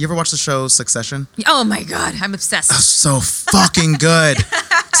you ever watch the show Succession? Oh my God, I'm obsessed. Oh, so fucking good.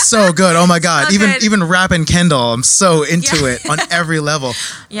 So good. Oh my God. So even Rap and Kendall, I'm so into it on every level.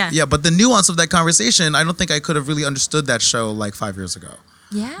 Yeah, but the nuance of that conversation, I don't think I could have really understood that show like 5 years ago.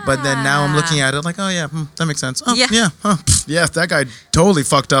 Yeah. But then now I'm looking at it like, oh yeah, that makes sense. Oh yeah, that guy totally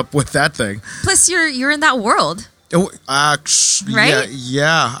fucked up with that thing. Plus, you're in that world. Actually, right?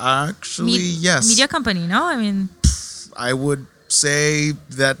 Yeah, actually, yes. Media company, no? I mean, I would say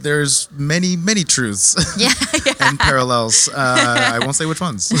that there's many truths and parallels. I won't say which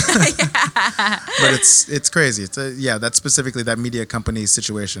ones, but it's crazy. That's specifically that media company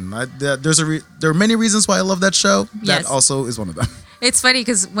situation. There are many reasons why I love that show. That also is one of them. It's funny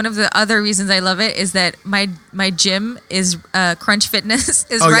because one of the other reasons I love it is that my gym is Crunch Fitness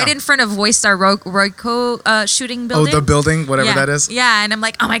is in front of Voistar Royco shooting building. Oh, the building, whatever that is. Yeah, and I'm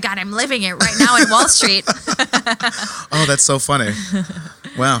like, oh my God, I'm living it right now in Wall Street. Oh, that's so funny.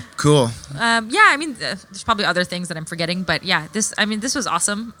 Wow, cool. I mean, there's probably other things that I'm forgetting, but yeah, this was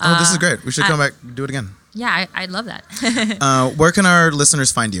awesome. Oh, this is great. We should come back and do it again. Yeah, I'd love that. Where can our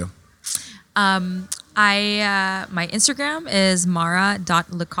listeners find you? My Instagram is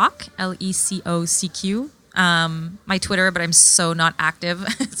mara.lecocq, LECOCQ. My Twitter, but I'm so not active.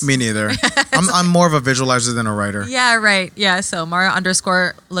 Me neither. I'm more of a visualizer than a writer. Yeah, right. Yeah, so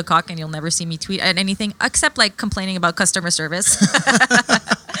Mara_Lecocq, and you'll never see me tweet at anything except like complaining about customer service.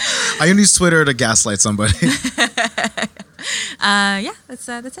 I can use Twitter to gaslight somebody. That's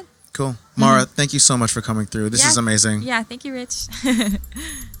it. Cool. Mara, thank you so much for coming through. This is amazing. Yeah, thank you, Rich.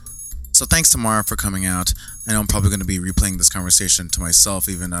 So thanks to Mara for coming out. I know I'm probably going to be replaying this conversation to myself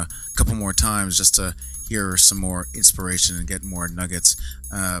even a couple more times just to hear some more inspiration and get more nuggets.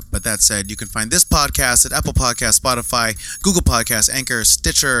 But that said, you can find this podcast at Apple Podcasts, Spotify, Google Podcasts, Anchor,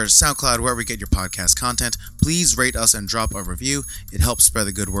 Stitcher, SoundCloud, wherever you get your podcast content. Please rate us and drop a review. It helps spread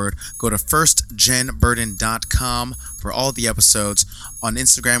the good word. Go to firstgenburden.com for all the episodes. On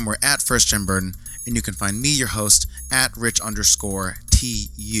Instagram, we're at firstgenburden, and you can find me, your host, at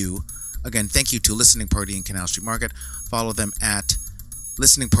rich_tu. Again, thank you to Listening Party and Canal Street Market. Follow them at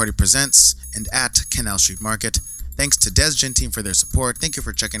Listening Party Presents and at Canal Street Market. Thanks to Des Gentine for their support. Thank you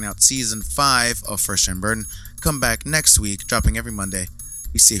for checking out Season 5 of First Gen Burden. Come back next week, dropping every Monday.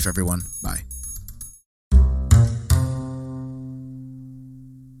 Be safe, everyone. Bye.